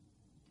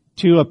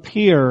to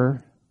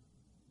appear.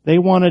 They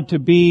wanted to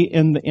be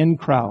in the in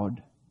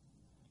crowd.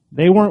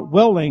 They weren't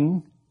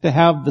willing to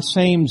have the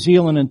same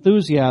zeal and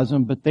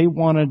enthusiasm, but they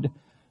wanted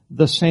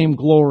the same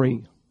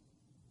glory.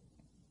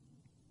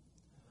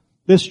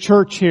 This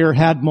church here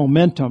had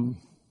momentum.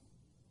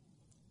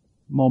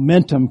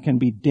 Momentum can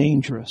be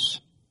dangerous.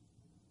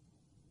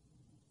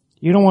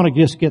 You don't want to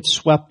just get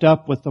swept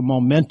up with the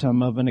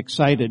momentum of an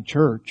excited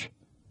church.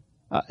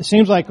 It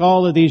seems like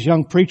all of these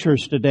young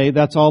preachers today,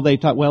 that's all they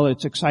talk. Well,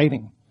 it's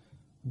exciting.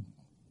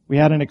 We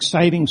had an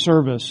exciting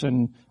service,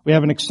 and we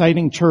have an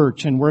exciting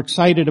church, and we're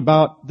excited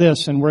about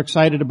this, and we're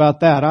excited about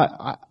that.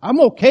 I'm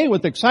okay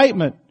with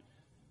excitement,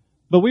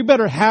 but we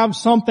better have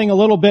something a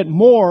little bit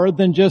more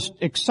than just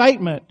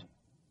excitement.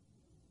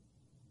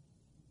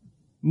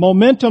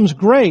 Momentum's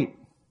great.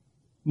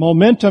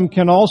 Momentum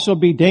can also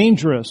be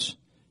dangerous.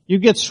 You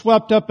get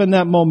swept up in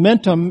that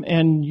momentum,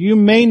 and you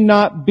may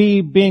not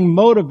be being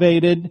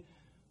motivated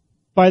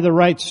by the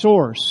right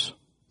source.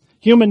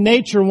 Human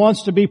nature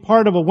wants to be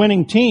part of a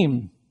winning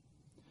team.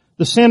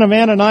 The sin of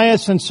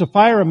Ananias and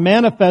Sapphira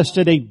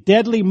manifested a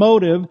deadly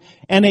motive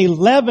and a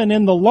leaven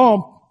in the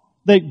lump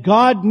that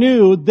God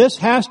knew this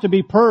has to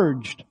be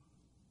purged.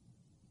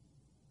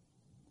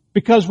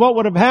 Because what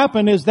would have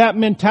happened is that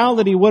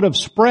mentality would have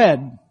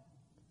spread.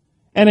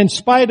 And in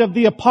spite of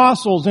the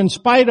apostles, in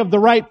spite of the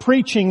right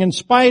preaching, in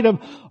spite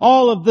of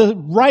all of the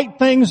right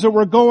things that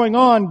were going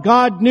on,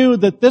 God knew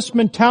that this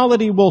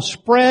mentality will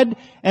spread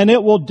and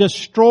it will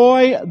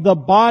destroy the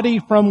body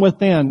from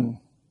within.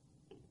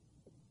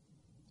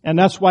 And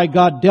that's why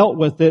God dealt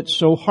with it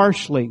so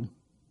harshly.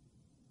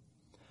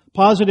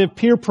 Positive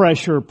peer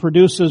pressure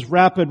produces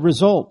rapid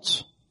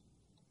results,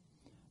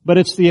 but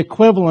it's the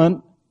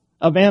equivalent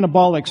of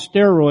anabolic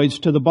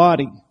steroids to the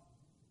body.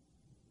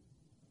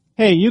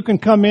 Hey, you can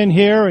come in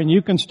here and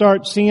you can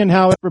start seeing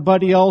how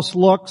everybody else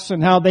looks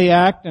and how they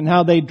act and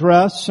how they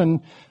dress and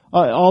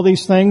all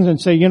these things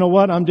and say, you know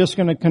what, I'm just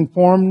going to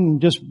conform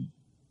and just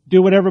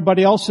do what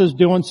everybody else is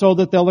doing so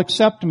that they'll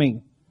accept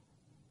me.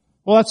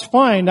 Well, that's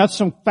fine. That's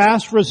some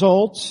fast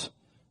results.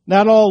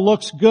 That all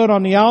looks good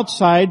on the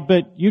outside,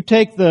 but you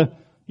take the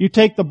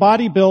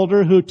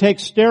bodybuilder who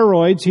takes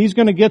steroids, he's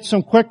going to get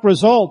some quick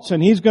results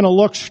and he's going to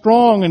look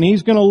strong and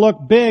he's going to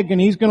look big and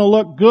he's going to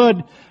look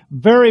good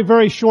very,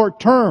 very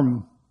short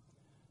term.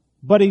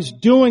 But he's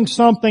doing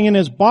something in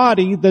his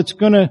body that's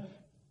going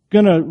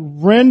to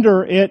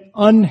render it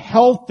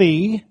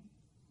unhealthy.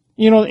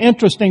 You know,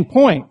 interesting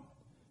point.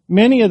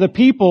 Many of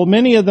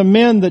the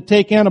men that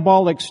take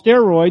anabolic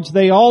steroids,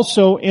 they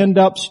also end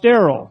up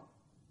sterile.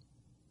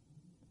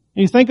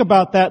 You think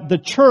about that, the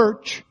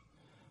church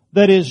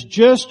that is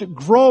just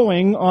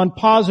growing on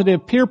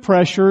positive peer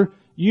pressure,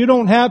 you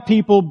don't have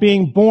people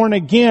being born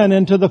again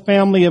into the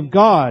family of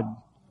God.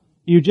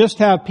 You just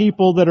have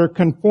people that are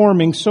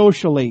conforming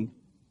socially.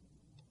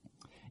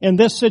 In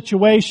this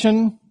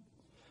situation,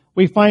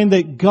 we find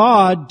that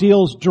God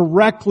deals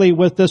directly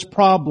with this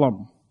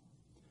problem.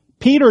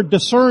 Peter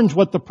discerns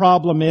what the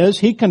problem is.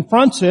 He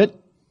confronts it,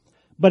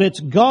 but it's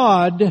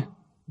God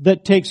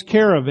that takes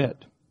care of it.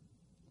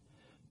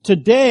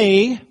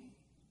 Today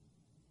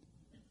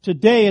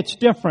it's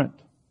different.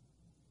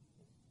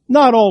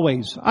 Not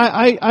always.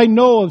 I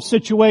know of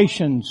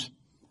situations.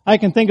 I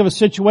can think of a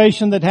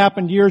situation that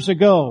happened years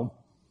ago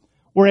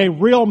where a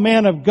real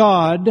man of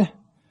God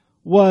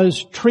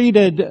was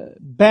treated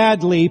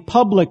badly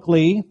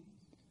publicly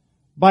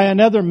by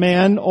another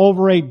man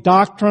over a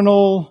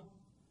doctrinal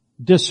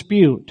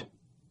dispute.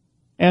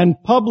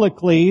 And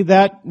publicly,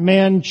 that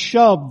man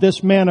shoved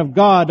this man of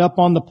God up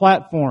on the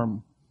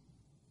platform.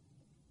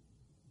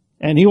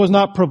 And he was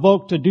not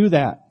provoked to do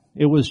that.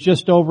 It was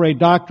just over a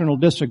doctrinal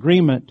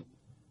disagreement.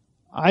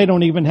 I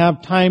don't even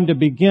have time to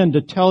begin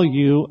to tell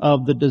you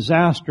of the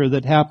disaster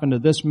that happened to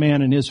this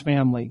man and his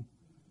family.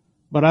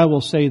 But I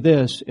will say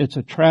this, it's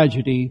a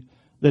tragedy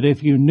that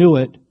if you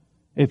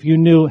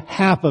knew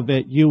half of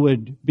it, you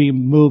would be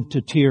moved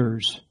to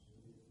tears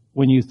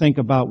when you think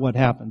about what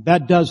happened.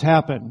 That does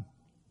happen.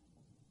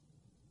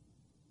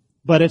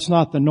 But it's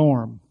not the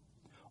norm.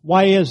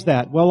 Why is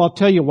that? Well, I'll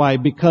tell you why.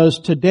 Because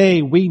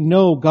today we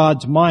know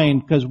God's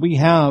mind because we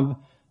have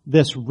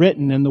this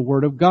written in the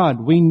Word of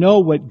God. We know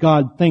what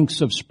God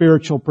thinks of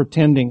spiritual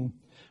pretending.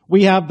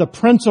 We have the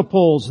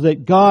principles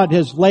that God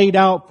has laid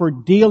out for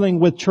dealing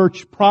with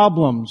church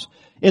problems.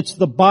 It's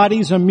the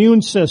body's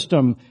immune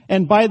system.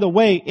 And by the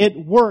way, it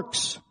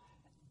works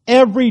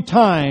every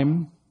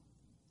time,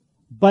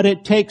 but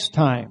it takes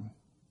time.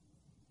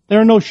 There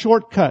are no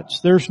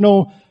shortcuts. There's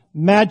no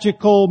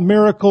magical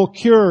miracle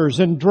cures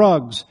and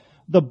drugs.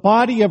 The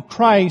body of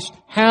Christ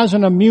has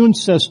an immune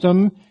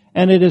system,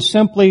 and it is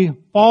simply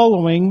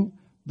following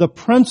the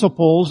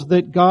principles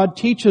that God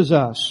teaches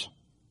us.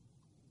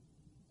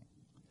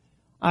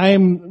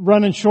 I'm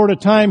running short of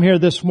time here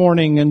this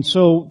morning, and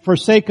so for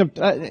sake of,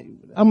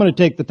 I'm going to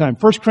take the time.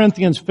 1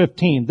 Corinthians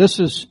 15. This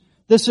is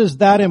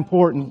that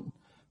important.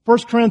 1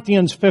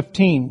 Corinthians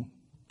 15.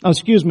 1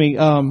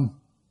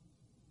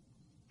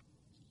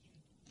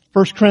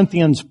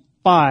 Corinthians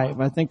 5.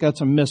 I think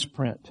that's a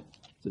misprint.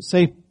 Does it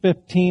say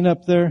 15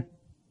 up there?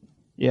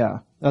 Yeah,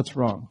 that's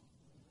wrong.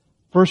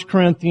 1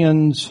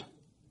 Corinthians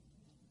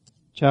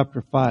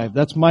chapter 5.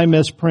 That's my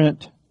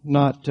misprint,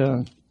 not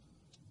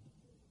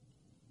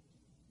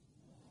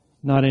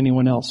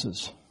anyone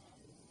else's.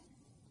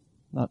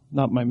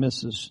 Not my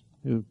missus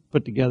who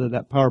put together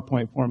that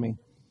PowerPoint for me.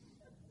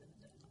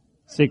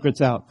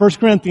 Secret's out. 1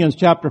 Corinthians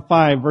chapter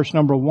 5, verse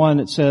number 1,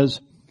 it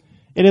says,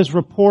 "It is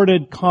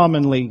reported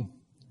commonly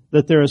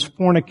that there is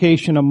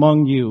fornication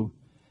among you,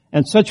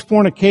 and such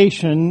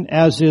fornication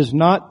as is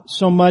not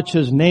so much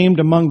as named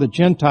among the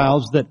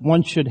Gentiles that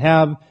one should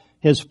have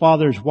his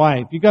father's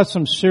wife." You got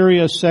some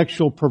serious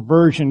sexual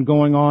perversion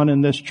going on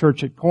in this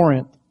church at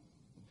Corinth.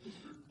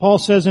 Paul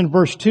says in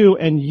verse 2,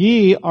 "And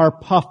ye are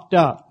puffed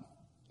up."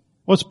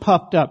 What's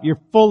puffed up?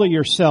 You're full of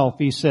yourself,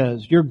 he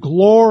says. You're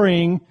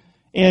glorying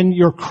in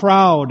your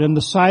crowd and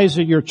the size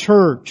of your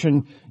church,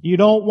 and you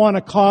don't want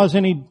to cause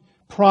any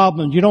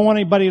problems. You don't want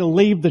anybody to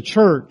leave the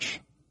church.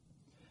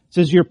 It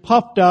says, "You're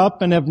puffed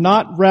up and have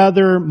not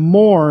rather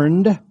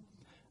mourned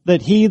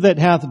that he that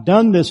hath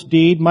done this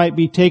deed might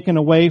be taken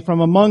away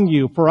from among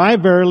you. For I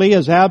verily,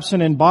 as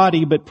absent in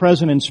body but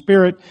present in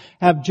spirit,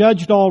 have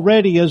judged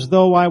already as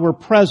though I were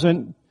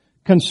present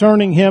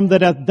concerning him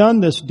that hath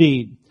done this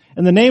deed.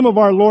 In the name of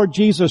our Lord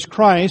Jesus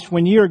Christ,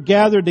 when ye are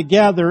gathered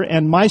together,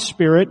 and my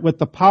Spirit, with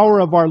the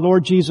power of our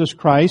Lord Jesus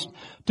Christ,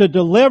 to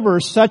deliver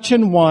such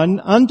an one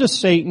unto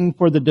Satan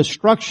for the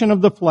destruction of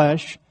the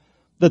flesh,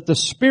 that the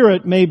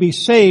Spirit may be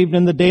saved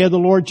in the day of the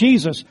Lord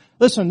Jesus.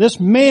 Listen, this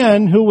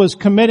man who was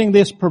committing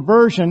this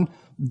perversion,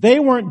 they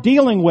weren't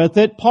dealing with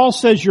it. Paul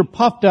says you're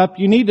puffed up,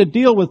 you need to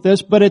deal with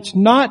this, but it's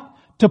not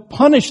to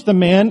punish the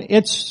man,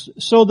 it's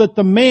so that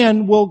the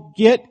man will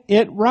get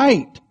it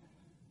right.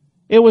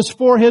 It was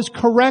for his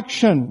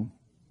correction.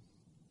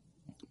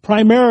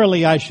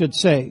 Primarily, I should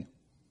say.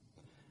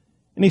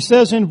 And he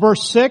says in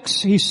verse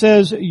 6, he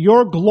says,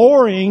 your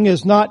glorying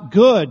is not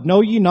good.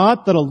 Know ye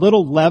not that a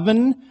little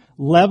leaven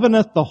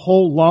leaveneth the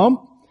whole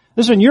lump?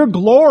 Listen, you're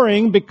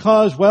glorying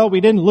because, well,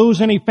 we didn't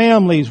lose any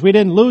families, we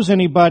didn't lose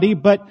anybody,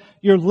 but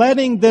you're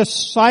letting this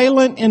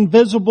silent,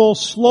 invisible,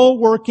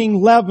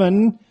 slow-working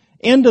leaven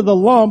into the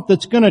lump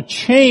that's going to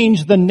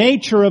change the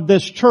nature of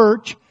this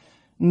church.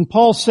 And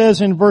Paul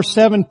says in verse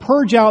 7,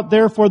 purge out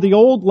therefore the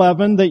old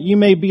leaven, that ye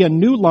may be a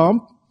new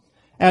lump,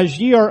 as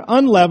ye are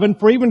unleavened,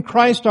 for even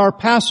Christ our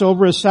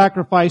Passover is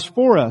sacrificed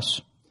for us.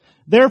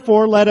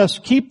 Therefore let us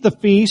keep the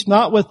feast,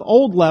 not with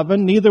old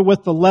leaven, neither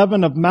with the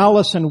leaven of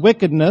malice and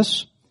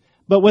wickedness,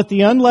 but with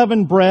the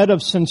unleavened bread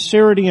of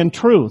sincerity and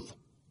truth.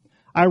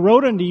 I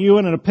wrote unto you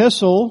in an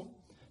epistle,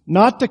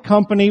 not to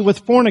company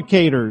with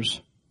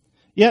fornicators,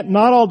 yet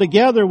not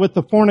altogether with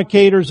the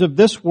fornicators of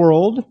this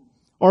world,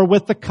 or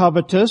with the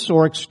covetous,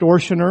 or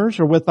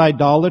extortioners, or with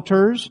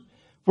idolaters,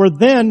 for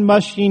then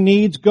must ye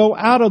needs go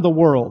out of the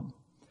world.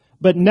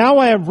 But now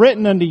I have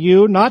written unto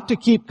you not to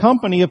keep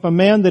company if a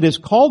man that is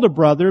called a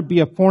brother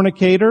be a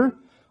fornicator,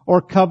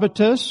 or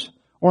covetous,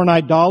 or an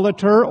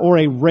idolater, or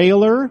a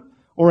railer,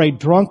 or a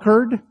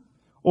drunkard,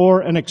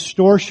 or an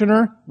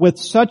extortioner. With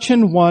such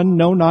an one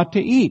know not to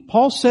eat.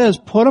 Paul says,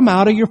 put them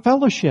out of your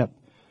fellowship.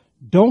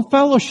 Don't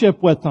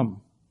fellowship with them.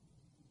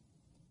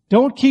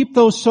 Don't keep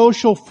those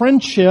social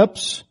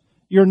friendships.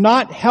 You're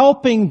not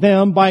helping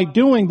them by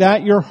doing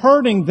that. You're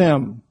hurting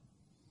them.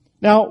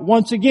 Now,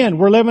 once again,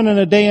 we're living in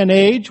a day and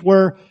age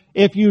where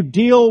if you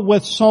deal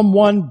with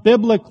someone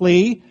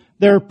biblically,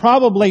 they're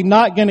probably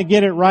not going to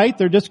get it right.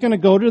 They're just going to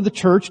go to the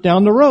church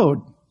down the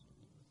road.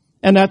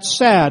 And that's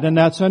sad and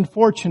that's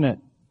unfortunate.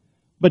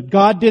 But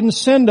God didn't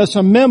send us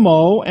a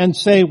memo and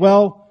say,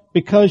 well,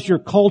 because your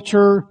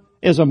culture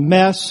is a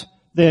mess,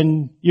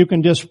 then you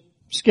can just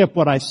skip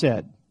what I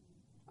said.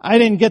 I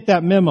didn't get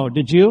that memo,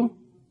 did you?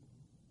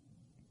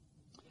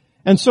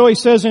 And so he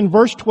says in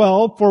verse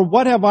 12, for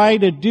what have I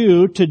to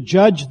do to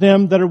judge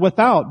them that are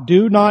without?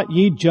 Do not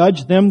ye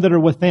judge them that are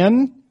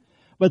within?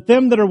 But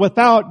them that are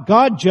without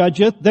God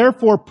judgeth.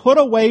 Therefore put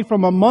away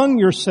from among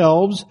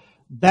yourselves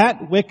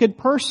that wicked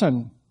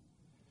person.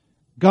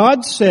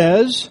 God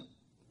says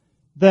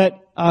that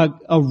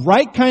a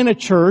right kind of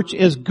church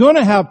is going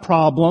to have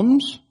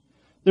problems.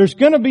 There's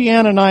going to be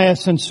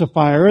Ananias and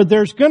Sapphira.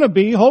 There's going to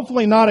be,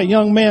 hopefully not a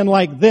young man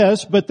like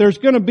this, but there's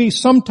going to be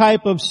some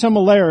type of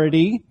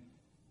similarity,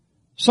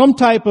 some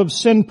type of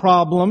sin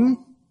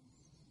problem.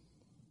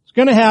 It's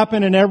going to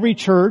happen in every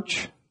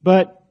church,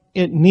 but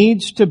it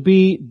needs to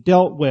be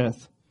dealt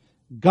with.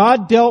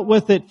 God dealt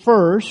with it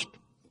first.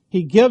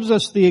 He gives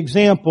us the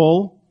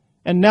example,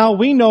 and now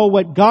we know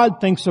what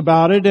God thinks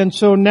about it, and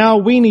so now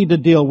we need to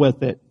deal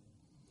with it.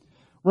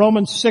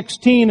 Romans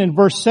 16 and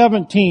verse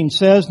 17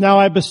 says, now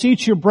I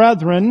beseech you,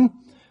 brethren,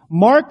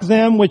 mark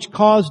them which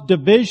cause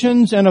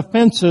divisions and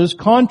offenses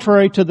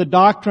contrary to the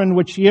doctrine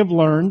which ye have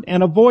learned,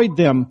 and avoid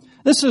them.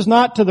 This is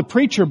not to the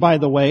preacher, by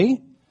the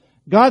way.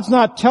 God's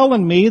not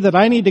telling me that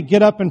I need to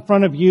get up in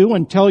front of you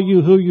and tell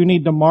you who you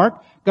need to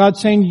mark.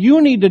 God's saying you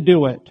need to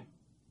do it.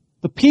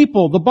 The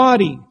people, the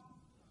body.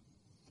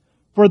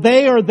 For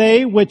they are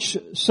they which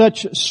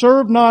such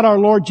serve not our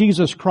Lord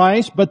Jesus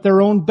Christ, but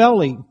their own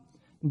belly.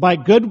 By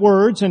good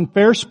words and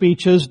fair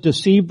speeches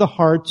deceive the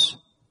hearts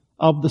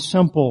of the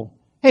simple.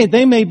 Hey,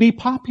 they may be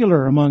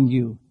popular among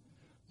you.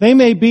 They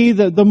may be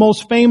the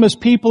most famous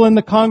people in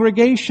the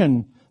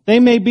congregation. They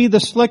may be the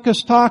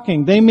slickest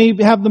talking. They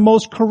may have the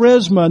most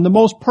charisma and the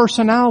most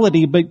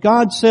personality. But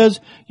God says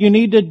you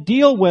need to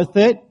deal with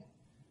it.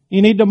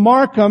 You need to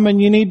mark them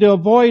and you need to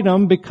avoid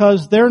them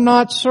because they're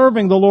not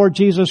serving the Lord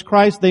Jesus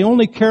Christ. They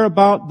only care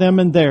about them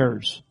and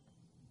theirs.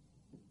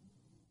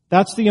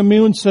 That's the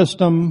immune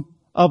system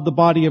of the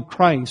body of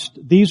Christ.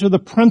 These are the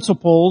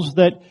principles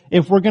that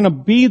if we're going to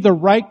be the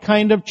right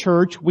kind of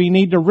church, we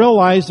need to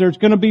realize there's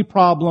going to be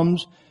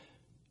problems.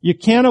 You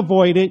can't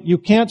avoid it. You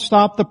can't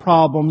stop the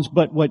problems.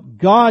 But what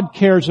God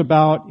cares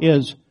about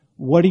is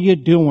what are you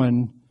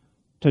doing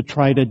to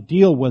try to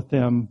deal with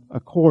them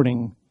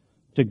according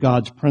to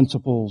God's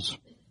principles.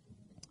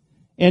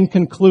 In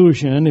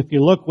conclusion, if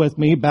you look with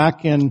me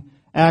back in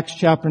Acts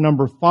chapter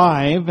number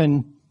 5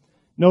 and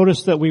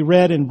notice that we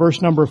read in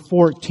verse number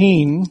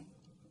 14,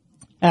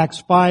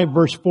 Acts 5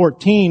 verse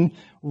 14,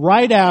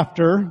 right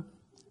after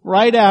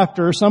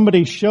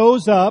somebody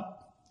shows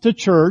up to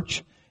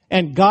church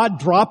and God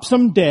drops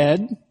them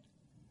dead.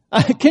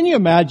 Can you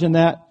imagine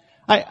that?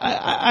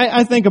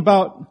 I think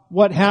about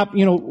what happened.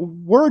 You know,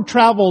 word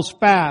travels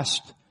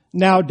fast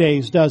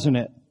nowadays, doesn't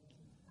it?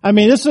 I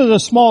mean, this is a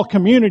small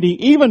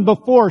community. Even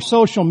before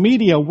social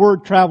media,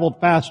 word traveled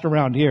fast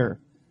around here.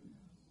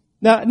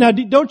 Now,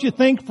 don't you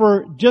think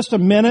for just a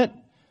minute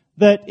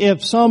that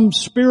if some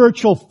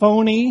spiritual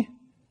phony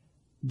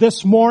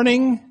this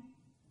morning,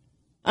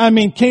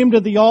 came to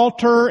the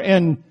altar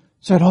and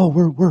said, "Oh,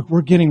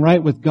 we're getting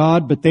right with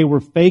God," but they were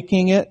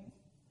faking it,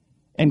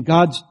 and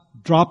God's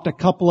dropped a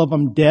couple of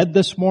them dead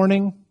this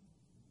morning?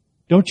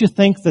 Don't you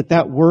think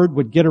that word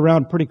would get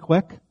around pretty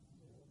quick?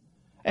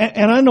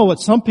 And I know what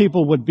some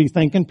people would be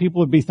thinking.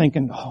 People would be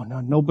thinking, "Oh no,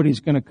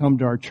 nobody's going to come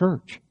to our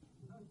church."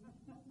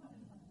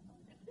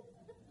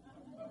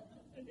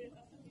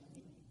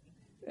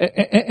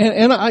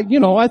 And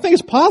I think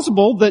it's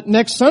possible that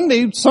next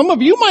Sunday some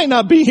of you might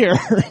not be here.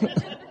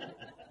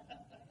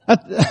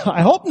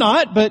 I hope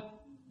not, but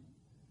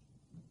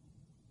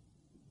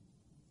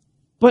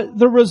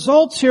the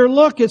results here,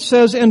 look, it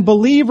says, "And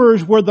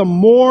believers were the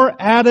more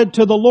added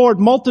to the Lord,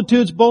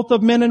 multitudes both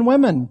of men and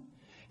women."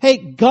 Hey,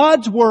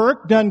 God's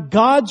work done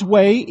God's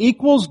way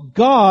equals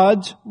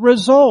God's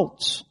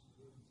results.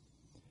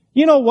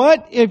 You know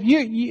what? If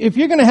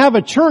you're going to have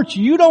a church,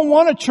 you don't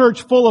want a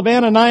church full of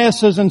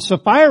Ananiases and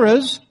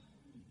Sapphires.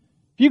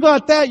 If you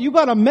got that, you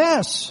got a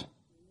mess.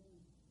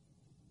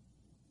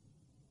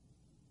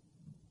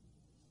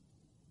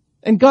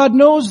 And God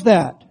knows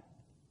that.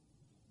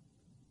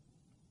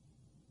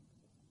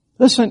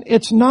 Listen,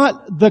 it's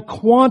not the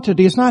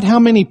quantity, it's not how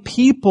many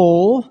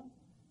people,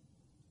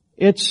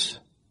 it's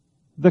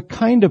the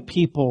kind of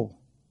people.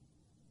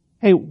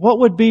 Hey, what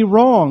would be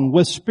wrong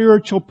with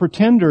spiritual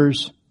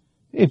pretenders?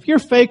 If you're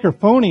fake or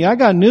phony, I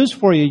got news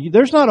for you.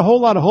 There's not a whole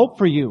lot of hope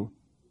for you.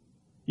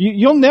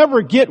 You'll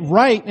never get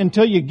right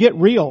until you get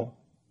real.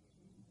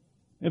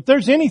 If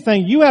there's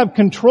anything, you have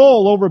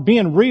control over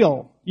being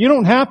real. You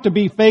don't have to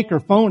be fake or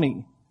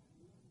phony.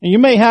 And you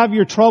may have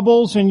your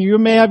troubles and you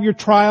may have your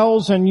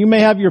trials and you may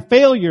have your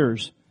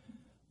failures.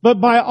 But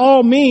by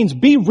all means,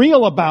 be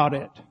real about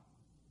it.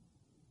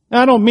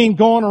 Now, I don't mean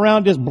going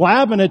around just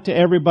blabbing it to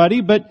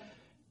everybody, but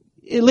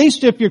at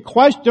least if you're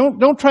questioning,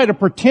 don't try to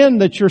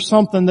pretend that you're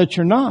something that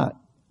you're not.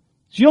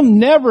 So you'll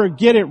never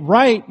get it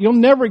right. You'll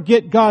never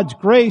get God's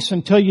grace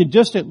until you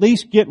just at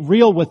least get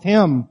real with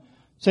Him.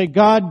 Say,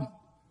 "God,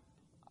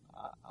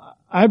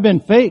 I've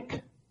been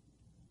fake.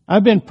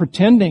 I've been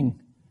pretending.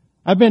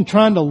 I've been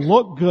trying to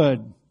look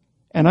good.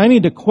 And I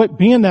need to quit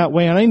being that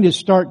way, and I need to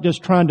start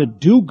just trying to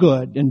do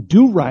good and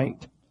do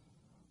right."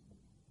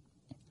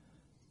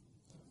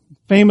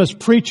 Famous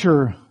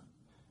preacher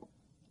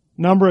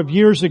a number of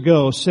years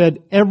ago said,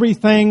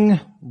 "Everything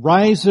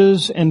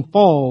rises and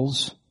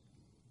falls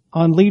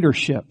on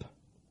leadership."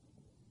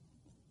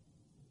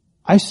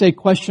 I say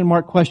question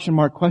mark, question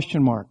mark,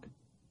 question mark.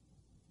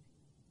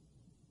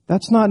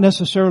 That's not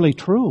necessarily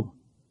true.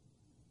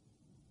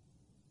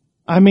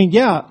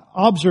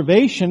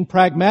 Observation,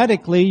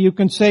 pragmatically, you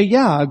can say,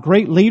 a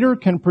great leader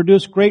can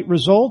produce great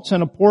results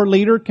and a poor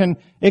leader can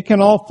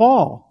all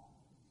fall.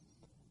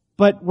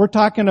 But we're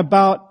talking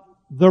about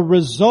the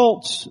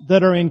results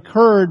that are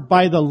incurred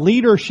by the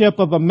leadership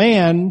of a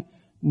man,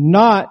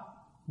 not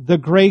the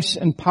grace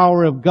and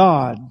power of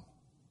God.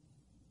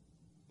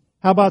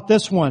 How about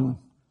this one?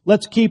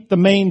 Let's keep the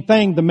main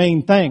thing the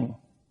main thing.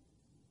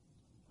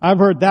 I've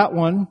heard that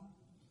one.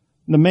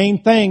 The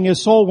main thing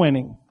is soul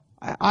winning.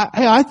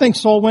 I think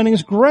soul winning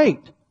is great.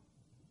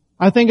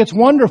 I think it's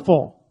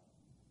wonderful.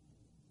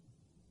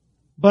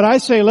 But I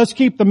say let's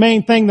keep the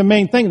main thing the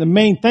main thing. The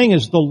main thing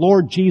is the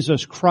Lord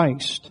Jesus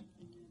Christ.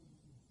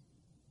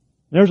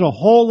 There's a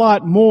whole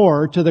lot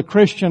more to the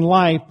Christian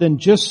life than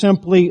just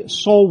simply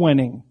soul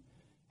winning.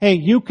 Hey,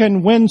 you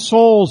can win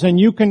souls and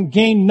you can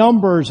gain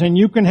numbers and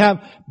you can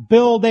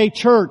build a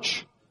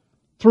church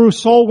through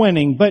soul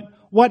winning. But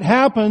what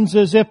happens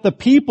is if the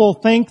people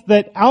think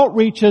that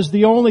outreach is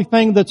the only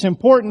thing that's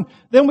important,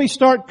 then we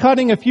start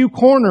cutting a few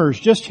corners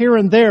just here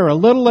and there, a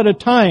little at a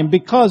time,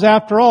 because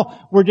after all,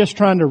 we're just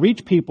trying to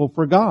reach people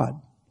for God.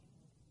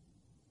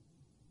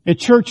 A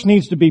church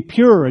needs to be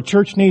pure. A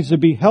church needs to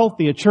be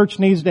healthy. A church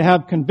needs to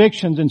have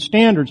convictions and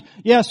standards.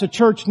 Yes, a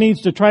church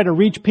needs to try to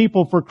reach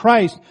people for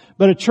Christ,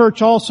 but a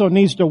church also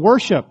needs to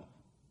worship.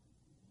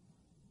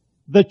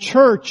 The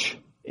church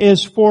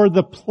is for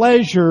the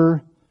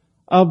pleasure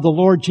of the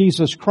Lord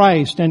Jesus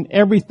Christ, and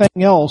everything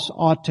else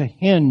ought to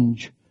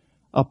hinge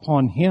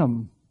upon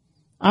Him.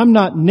 I'm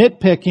not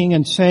nitpicking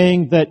and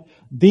saying that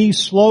these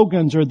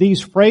slogans or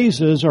these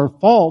phrases are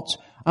false.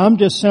 I'm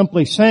just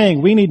simply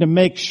saying we need to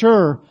make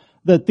sure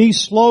that these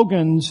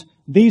slogans,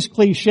 these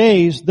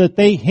cliches, that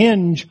they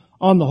hinge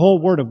on the whole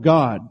Word of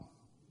God.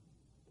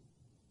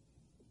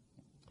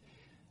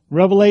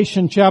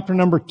 Revelation chapter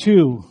number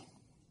 2.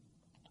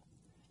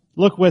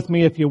 Look with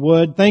me if you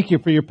would. Thank you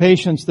for your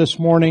patience this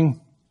morning.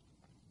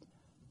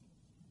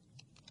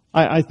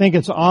 I think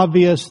it's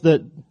obvious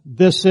that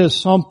this is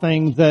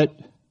something that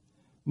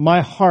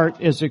my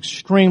heart is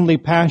extremely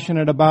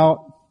passionate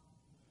about.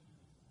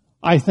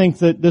 I think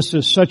that this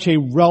is such a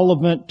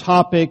relevant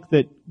topic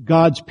that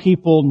God's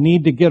people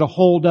need to get a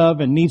hold of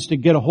and needs to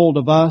get a hold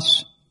of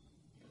us.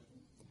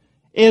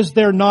 Is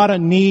there not a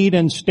need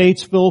in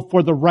Statesville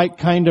for the right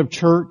kind of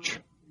church?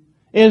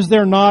 Is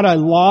there not a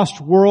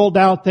lost world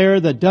out there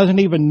that doesn't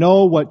even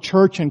know what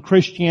church and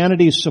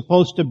Christianity is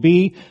supposed to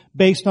be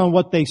based on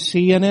what they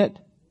see in it?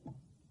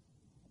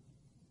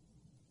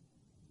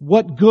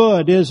 What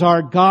good is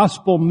our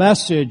gospel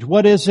message?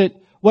 What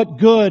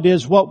good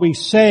is what we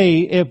say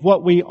if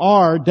what we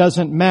are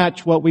doesn't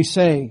match what we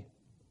say?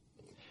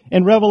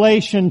 In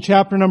Revelation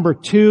chapter number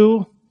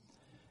 2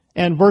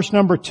 and verse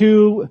number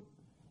 2,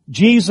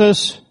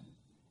 Jesus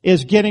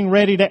is getting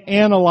ready to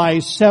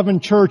analyze 7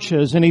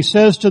 churches, and he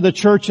says to the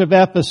church of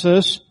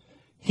Ephesus,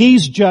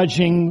 he's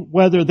judging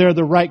whether they're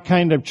the right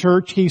kind of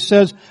church. He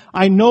says,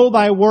 I know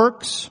thy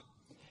works,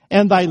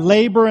 and thy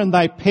labor, and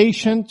thy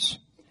patience,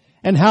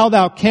 and how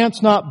thou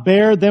canst not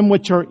bear them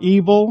which are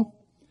evil.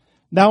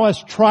 Thou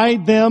hast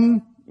tried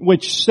them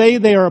which say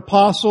they are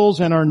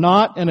apostles and are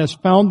not, and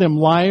hast found them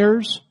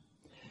liars,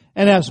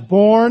 and hast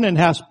borne and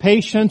hast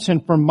patience,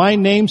 and for my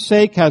name's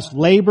sake hast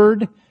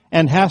labored,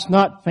 and hast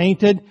not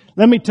fainted.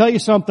 Let me tell you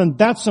something.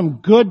 That's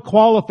some good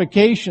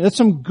qualification. That's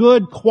some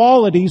good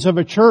qualities of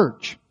a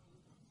church.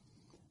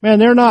 Man,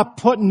 they're not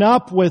putting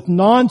up with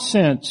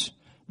nonsense.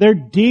 They're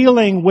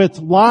dealing with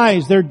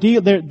lies.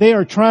 They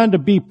are trying to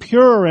be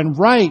pure and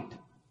right.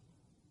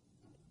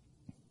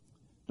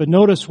 But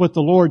notice what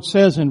the Lord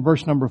says in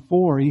verse number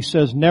 4. He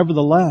says,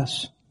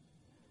 nevertheless,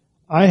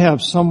 I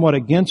have somewhat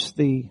against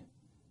thee,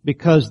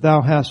 because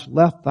thou hast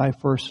left thy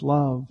first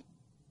love.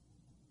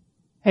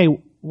 Hey,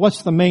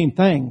 what's the main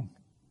thing?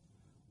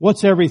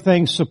 What's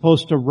everything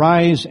supposed to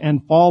rise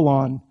and fall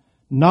on?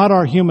 Not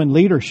our human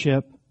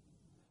leadership.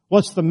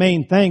 What's the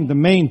main thing? The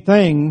main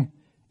thing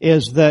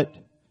is that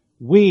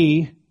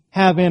we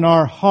have in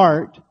our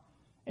heart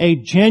a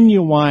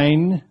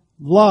genuine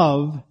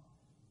love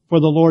for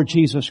the Lord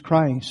Jesus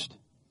Christ.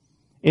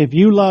 If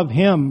you love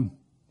Him,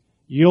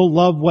 you'll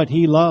love what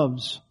He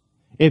loves.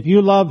 If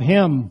you love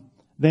Him,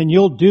 then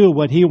you'll do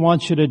what He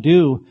wants you to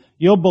do.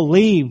 You'll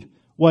believe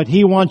what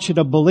He wants you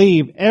to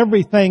believe.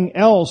 Everything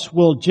else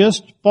will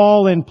just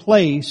fall in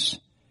place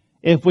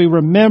if we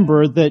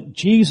remember that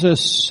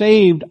Jesus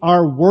saved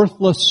our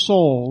worthless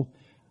soul.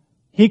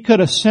 He could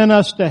have sent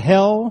us to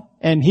hell,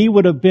 and He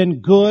would have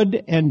been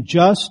good and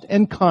just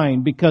and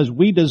kind because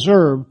we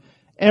deserve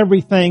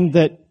everything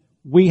that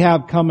we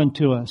have coming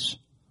to us.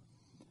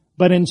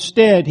 But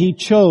instead, He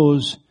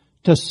chose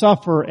to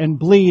suffer and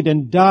bleed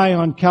and die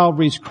on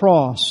Calvary's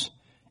cross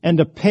and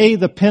to pay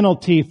the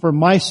penalty for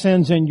my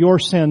sins and your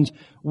sins.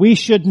 We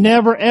should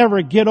never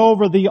ever get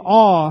over the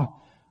awe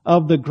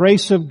of the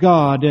grace of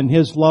God and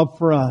His love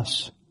for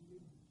us.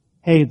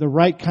 Hey, the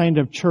right kind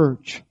of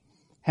church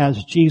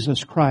has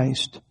Jesus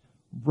Christ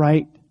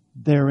right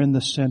there in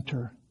the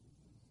center.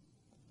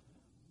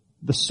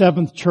 The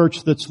 7th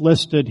church that's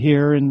listed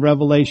here in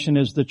Revelation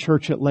is the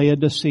church at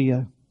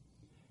Laodicea.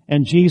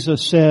 And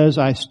Jesus says,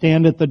 I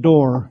stand at the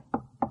door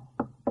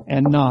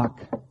and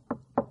knock.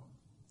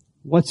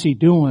 What's He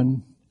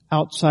doing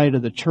outside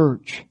of the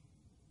church?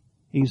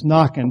 He's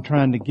knocking,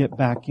 trying to get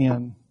back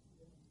in.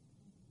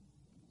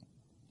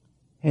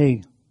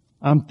 Hey,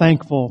 I'm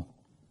thankful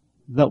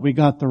that we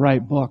got the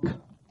right book.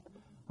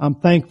 I'm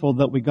thankful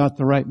that we got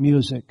the right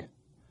music.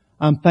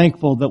 I'm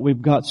thankful that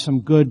we've got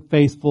some good,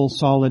 faithful,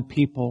 solid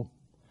people.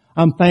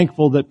 I'm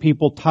thankful that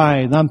people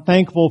tithe. I'm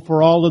thankful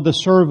for all of the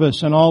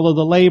service and all of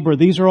the labor.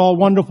 These are all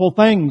wonderful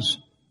things.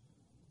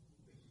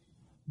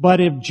 But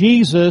if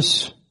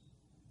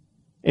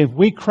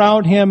we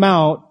crowd Him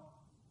out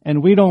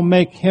and we don't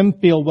make Him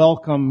feel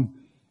welcome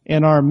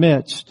in our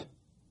midst,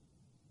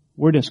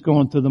 we're just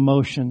going through the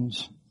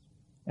motions.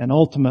 And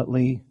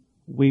ultimately,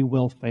 we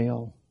will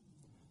fail.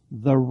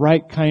 The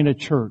right kind of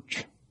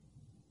church.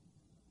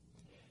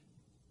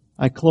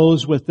 I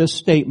close with this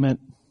statement,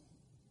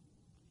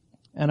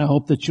 and I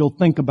hope that you'll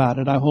think about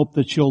it. I hope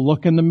that you'll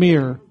look in the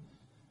mirror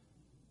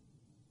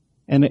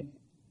and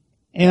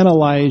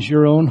analyze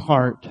your own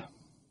heart.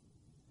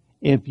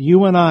 If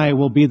you and I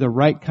will be the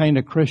right kind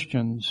of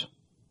Christians,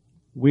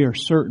 we are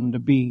certain to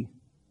be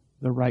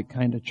the right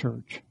kind of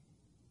church.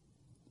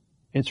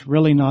 It's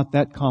really not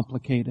that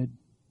complicated.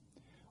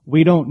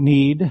 We don't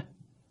need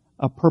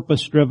a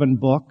purpose-driven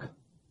book.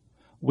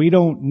 We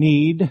don't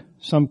need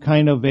some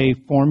kind of a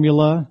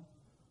formula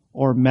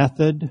or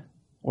method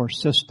or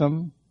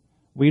system.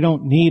 We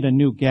don't need a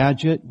new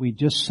gadget. We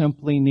just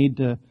simply need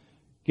to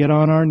get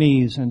on our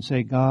knees and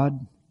say,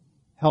 God,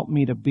 help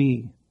me to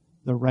be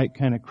the right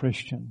kind of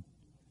Christian.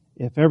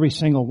 If every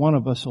single one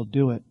of us will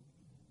do it,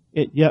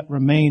 it yet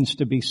remains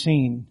to be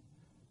seen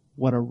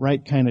what a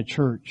right kind of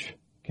church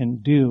can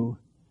do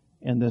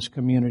in this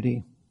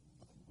community.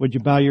 Would you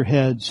bow your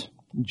heads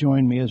and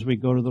join me as we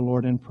go to the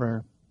Lord in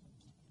prayer?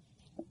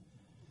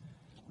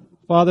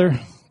 Father,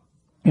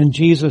 in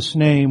Jesus'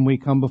 name we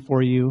come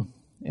before you,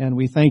 and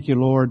we thank you,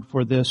 Lord,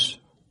 for this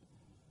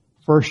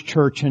first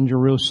church in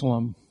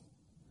Jerusalem.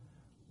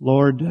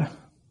 Lord,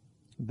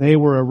 they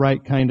were a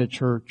right kind of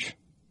church.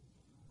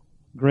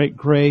 Great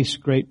grace,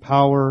 great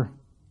power.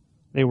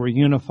 They were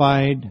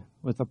unified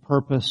with a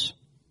purpose.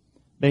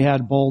 They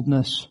had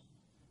boldness.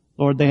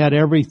 Lord, they had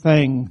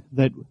everything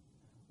that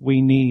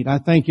we need. I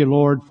thank you,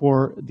 Lord,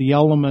 for the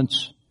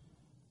elements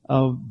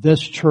of this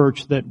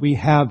church that we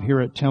have here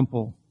at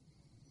Temple.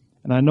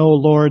 And I know,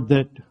 Lord,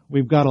 that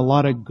we've got a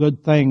lot of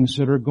good things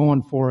that are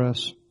going for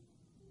us.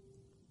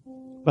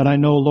 But I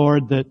know,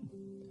 Lord, that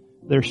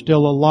there's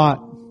still a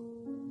lot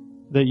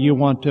that you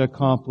want to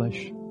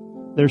accomplish.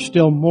 There's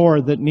still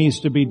more that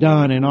needs to be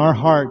done in our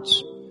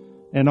hearts,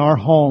 in our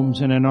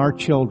homes, and in our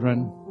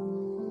children.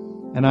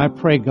 And I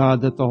pray,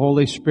 God, that the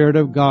Holy Spirit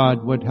of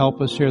God would help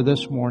us here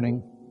this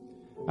morning.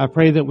 I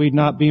pray that we'd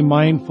not be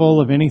mindful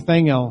of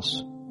anything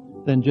else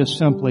than just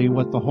simply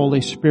what the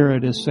Holy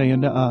Spirit is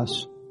saying to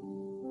us.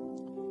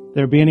 If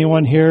there be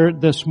anyone here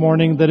this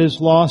morning that is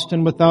lost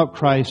and without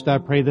Christ, I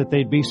pray that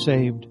they'd be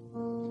saved.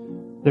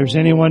 If there's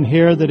anyone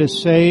here that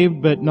is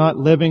saved but not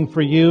living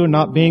for you,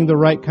 not being the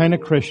right kind of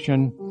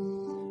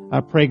Christian, I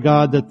pray,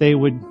 God, that they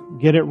would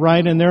get it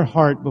right in their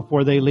heart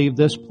before they leave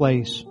this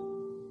place.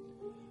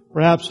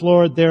 Perhaps,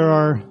 Lord, there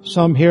are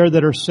some here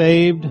that are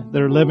saved,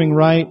 that are living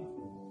right,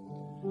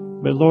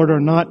 but, Lord, are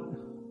not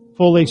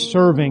fully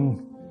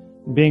serving,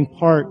 being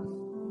part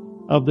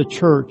of the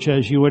church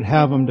as you would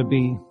have them to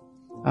be.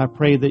 I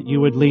pray that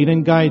you would lead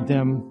and guide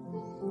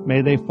them.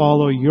 May they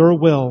follow your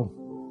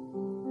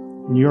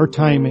will and your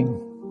timing.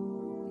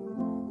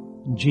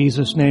 In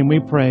Jesus' name we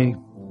pray.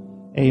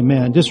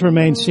 Amen. Just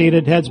remain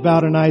seated, heads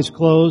bowed and eyes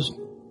closed.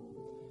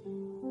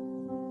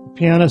 The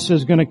pianist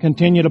is going to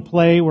continue to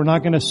play. We're not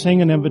going to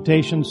sing an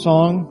invitation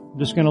song. I'm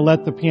just going to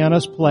let the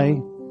pianist play.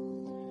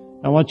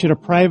 I want you to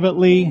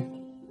privately,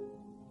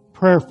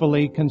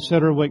 prayerfully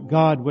consider what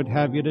God would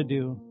have you to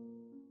do.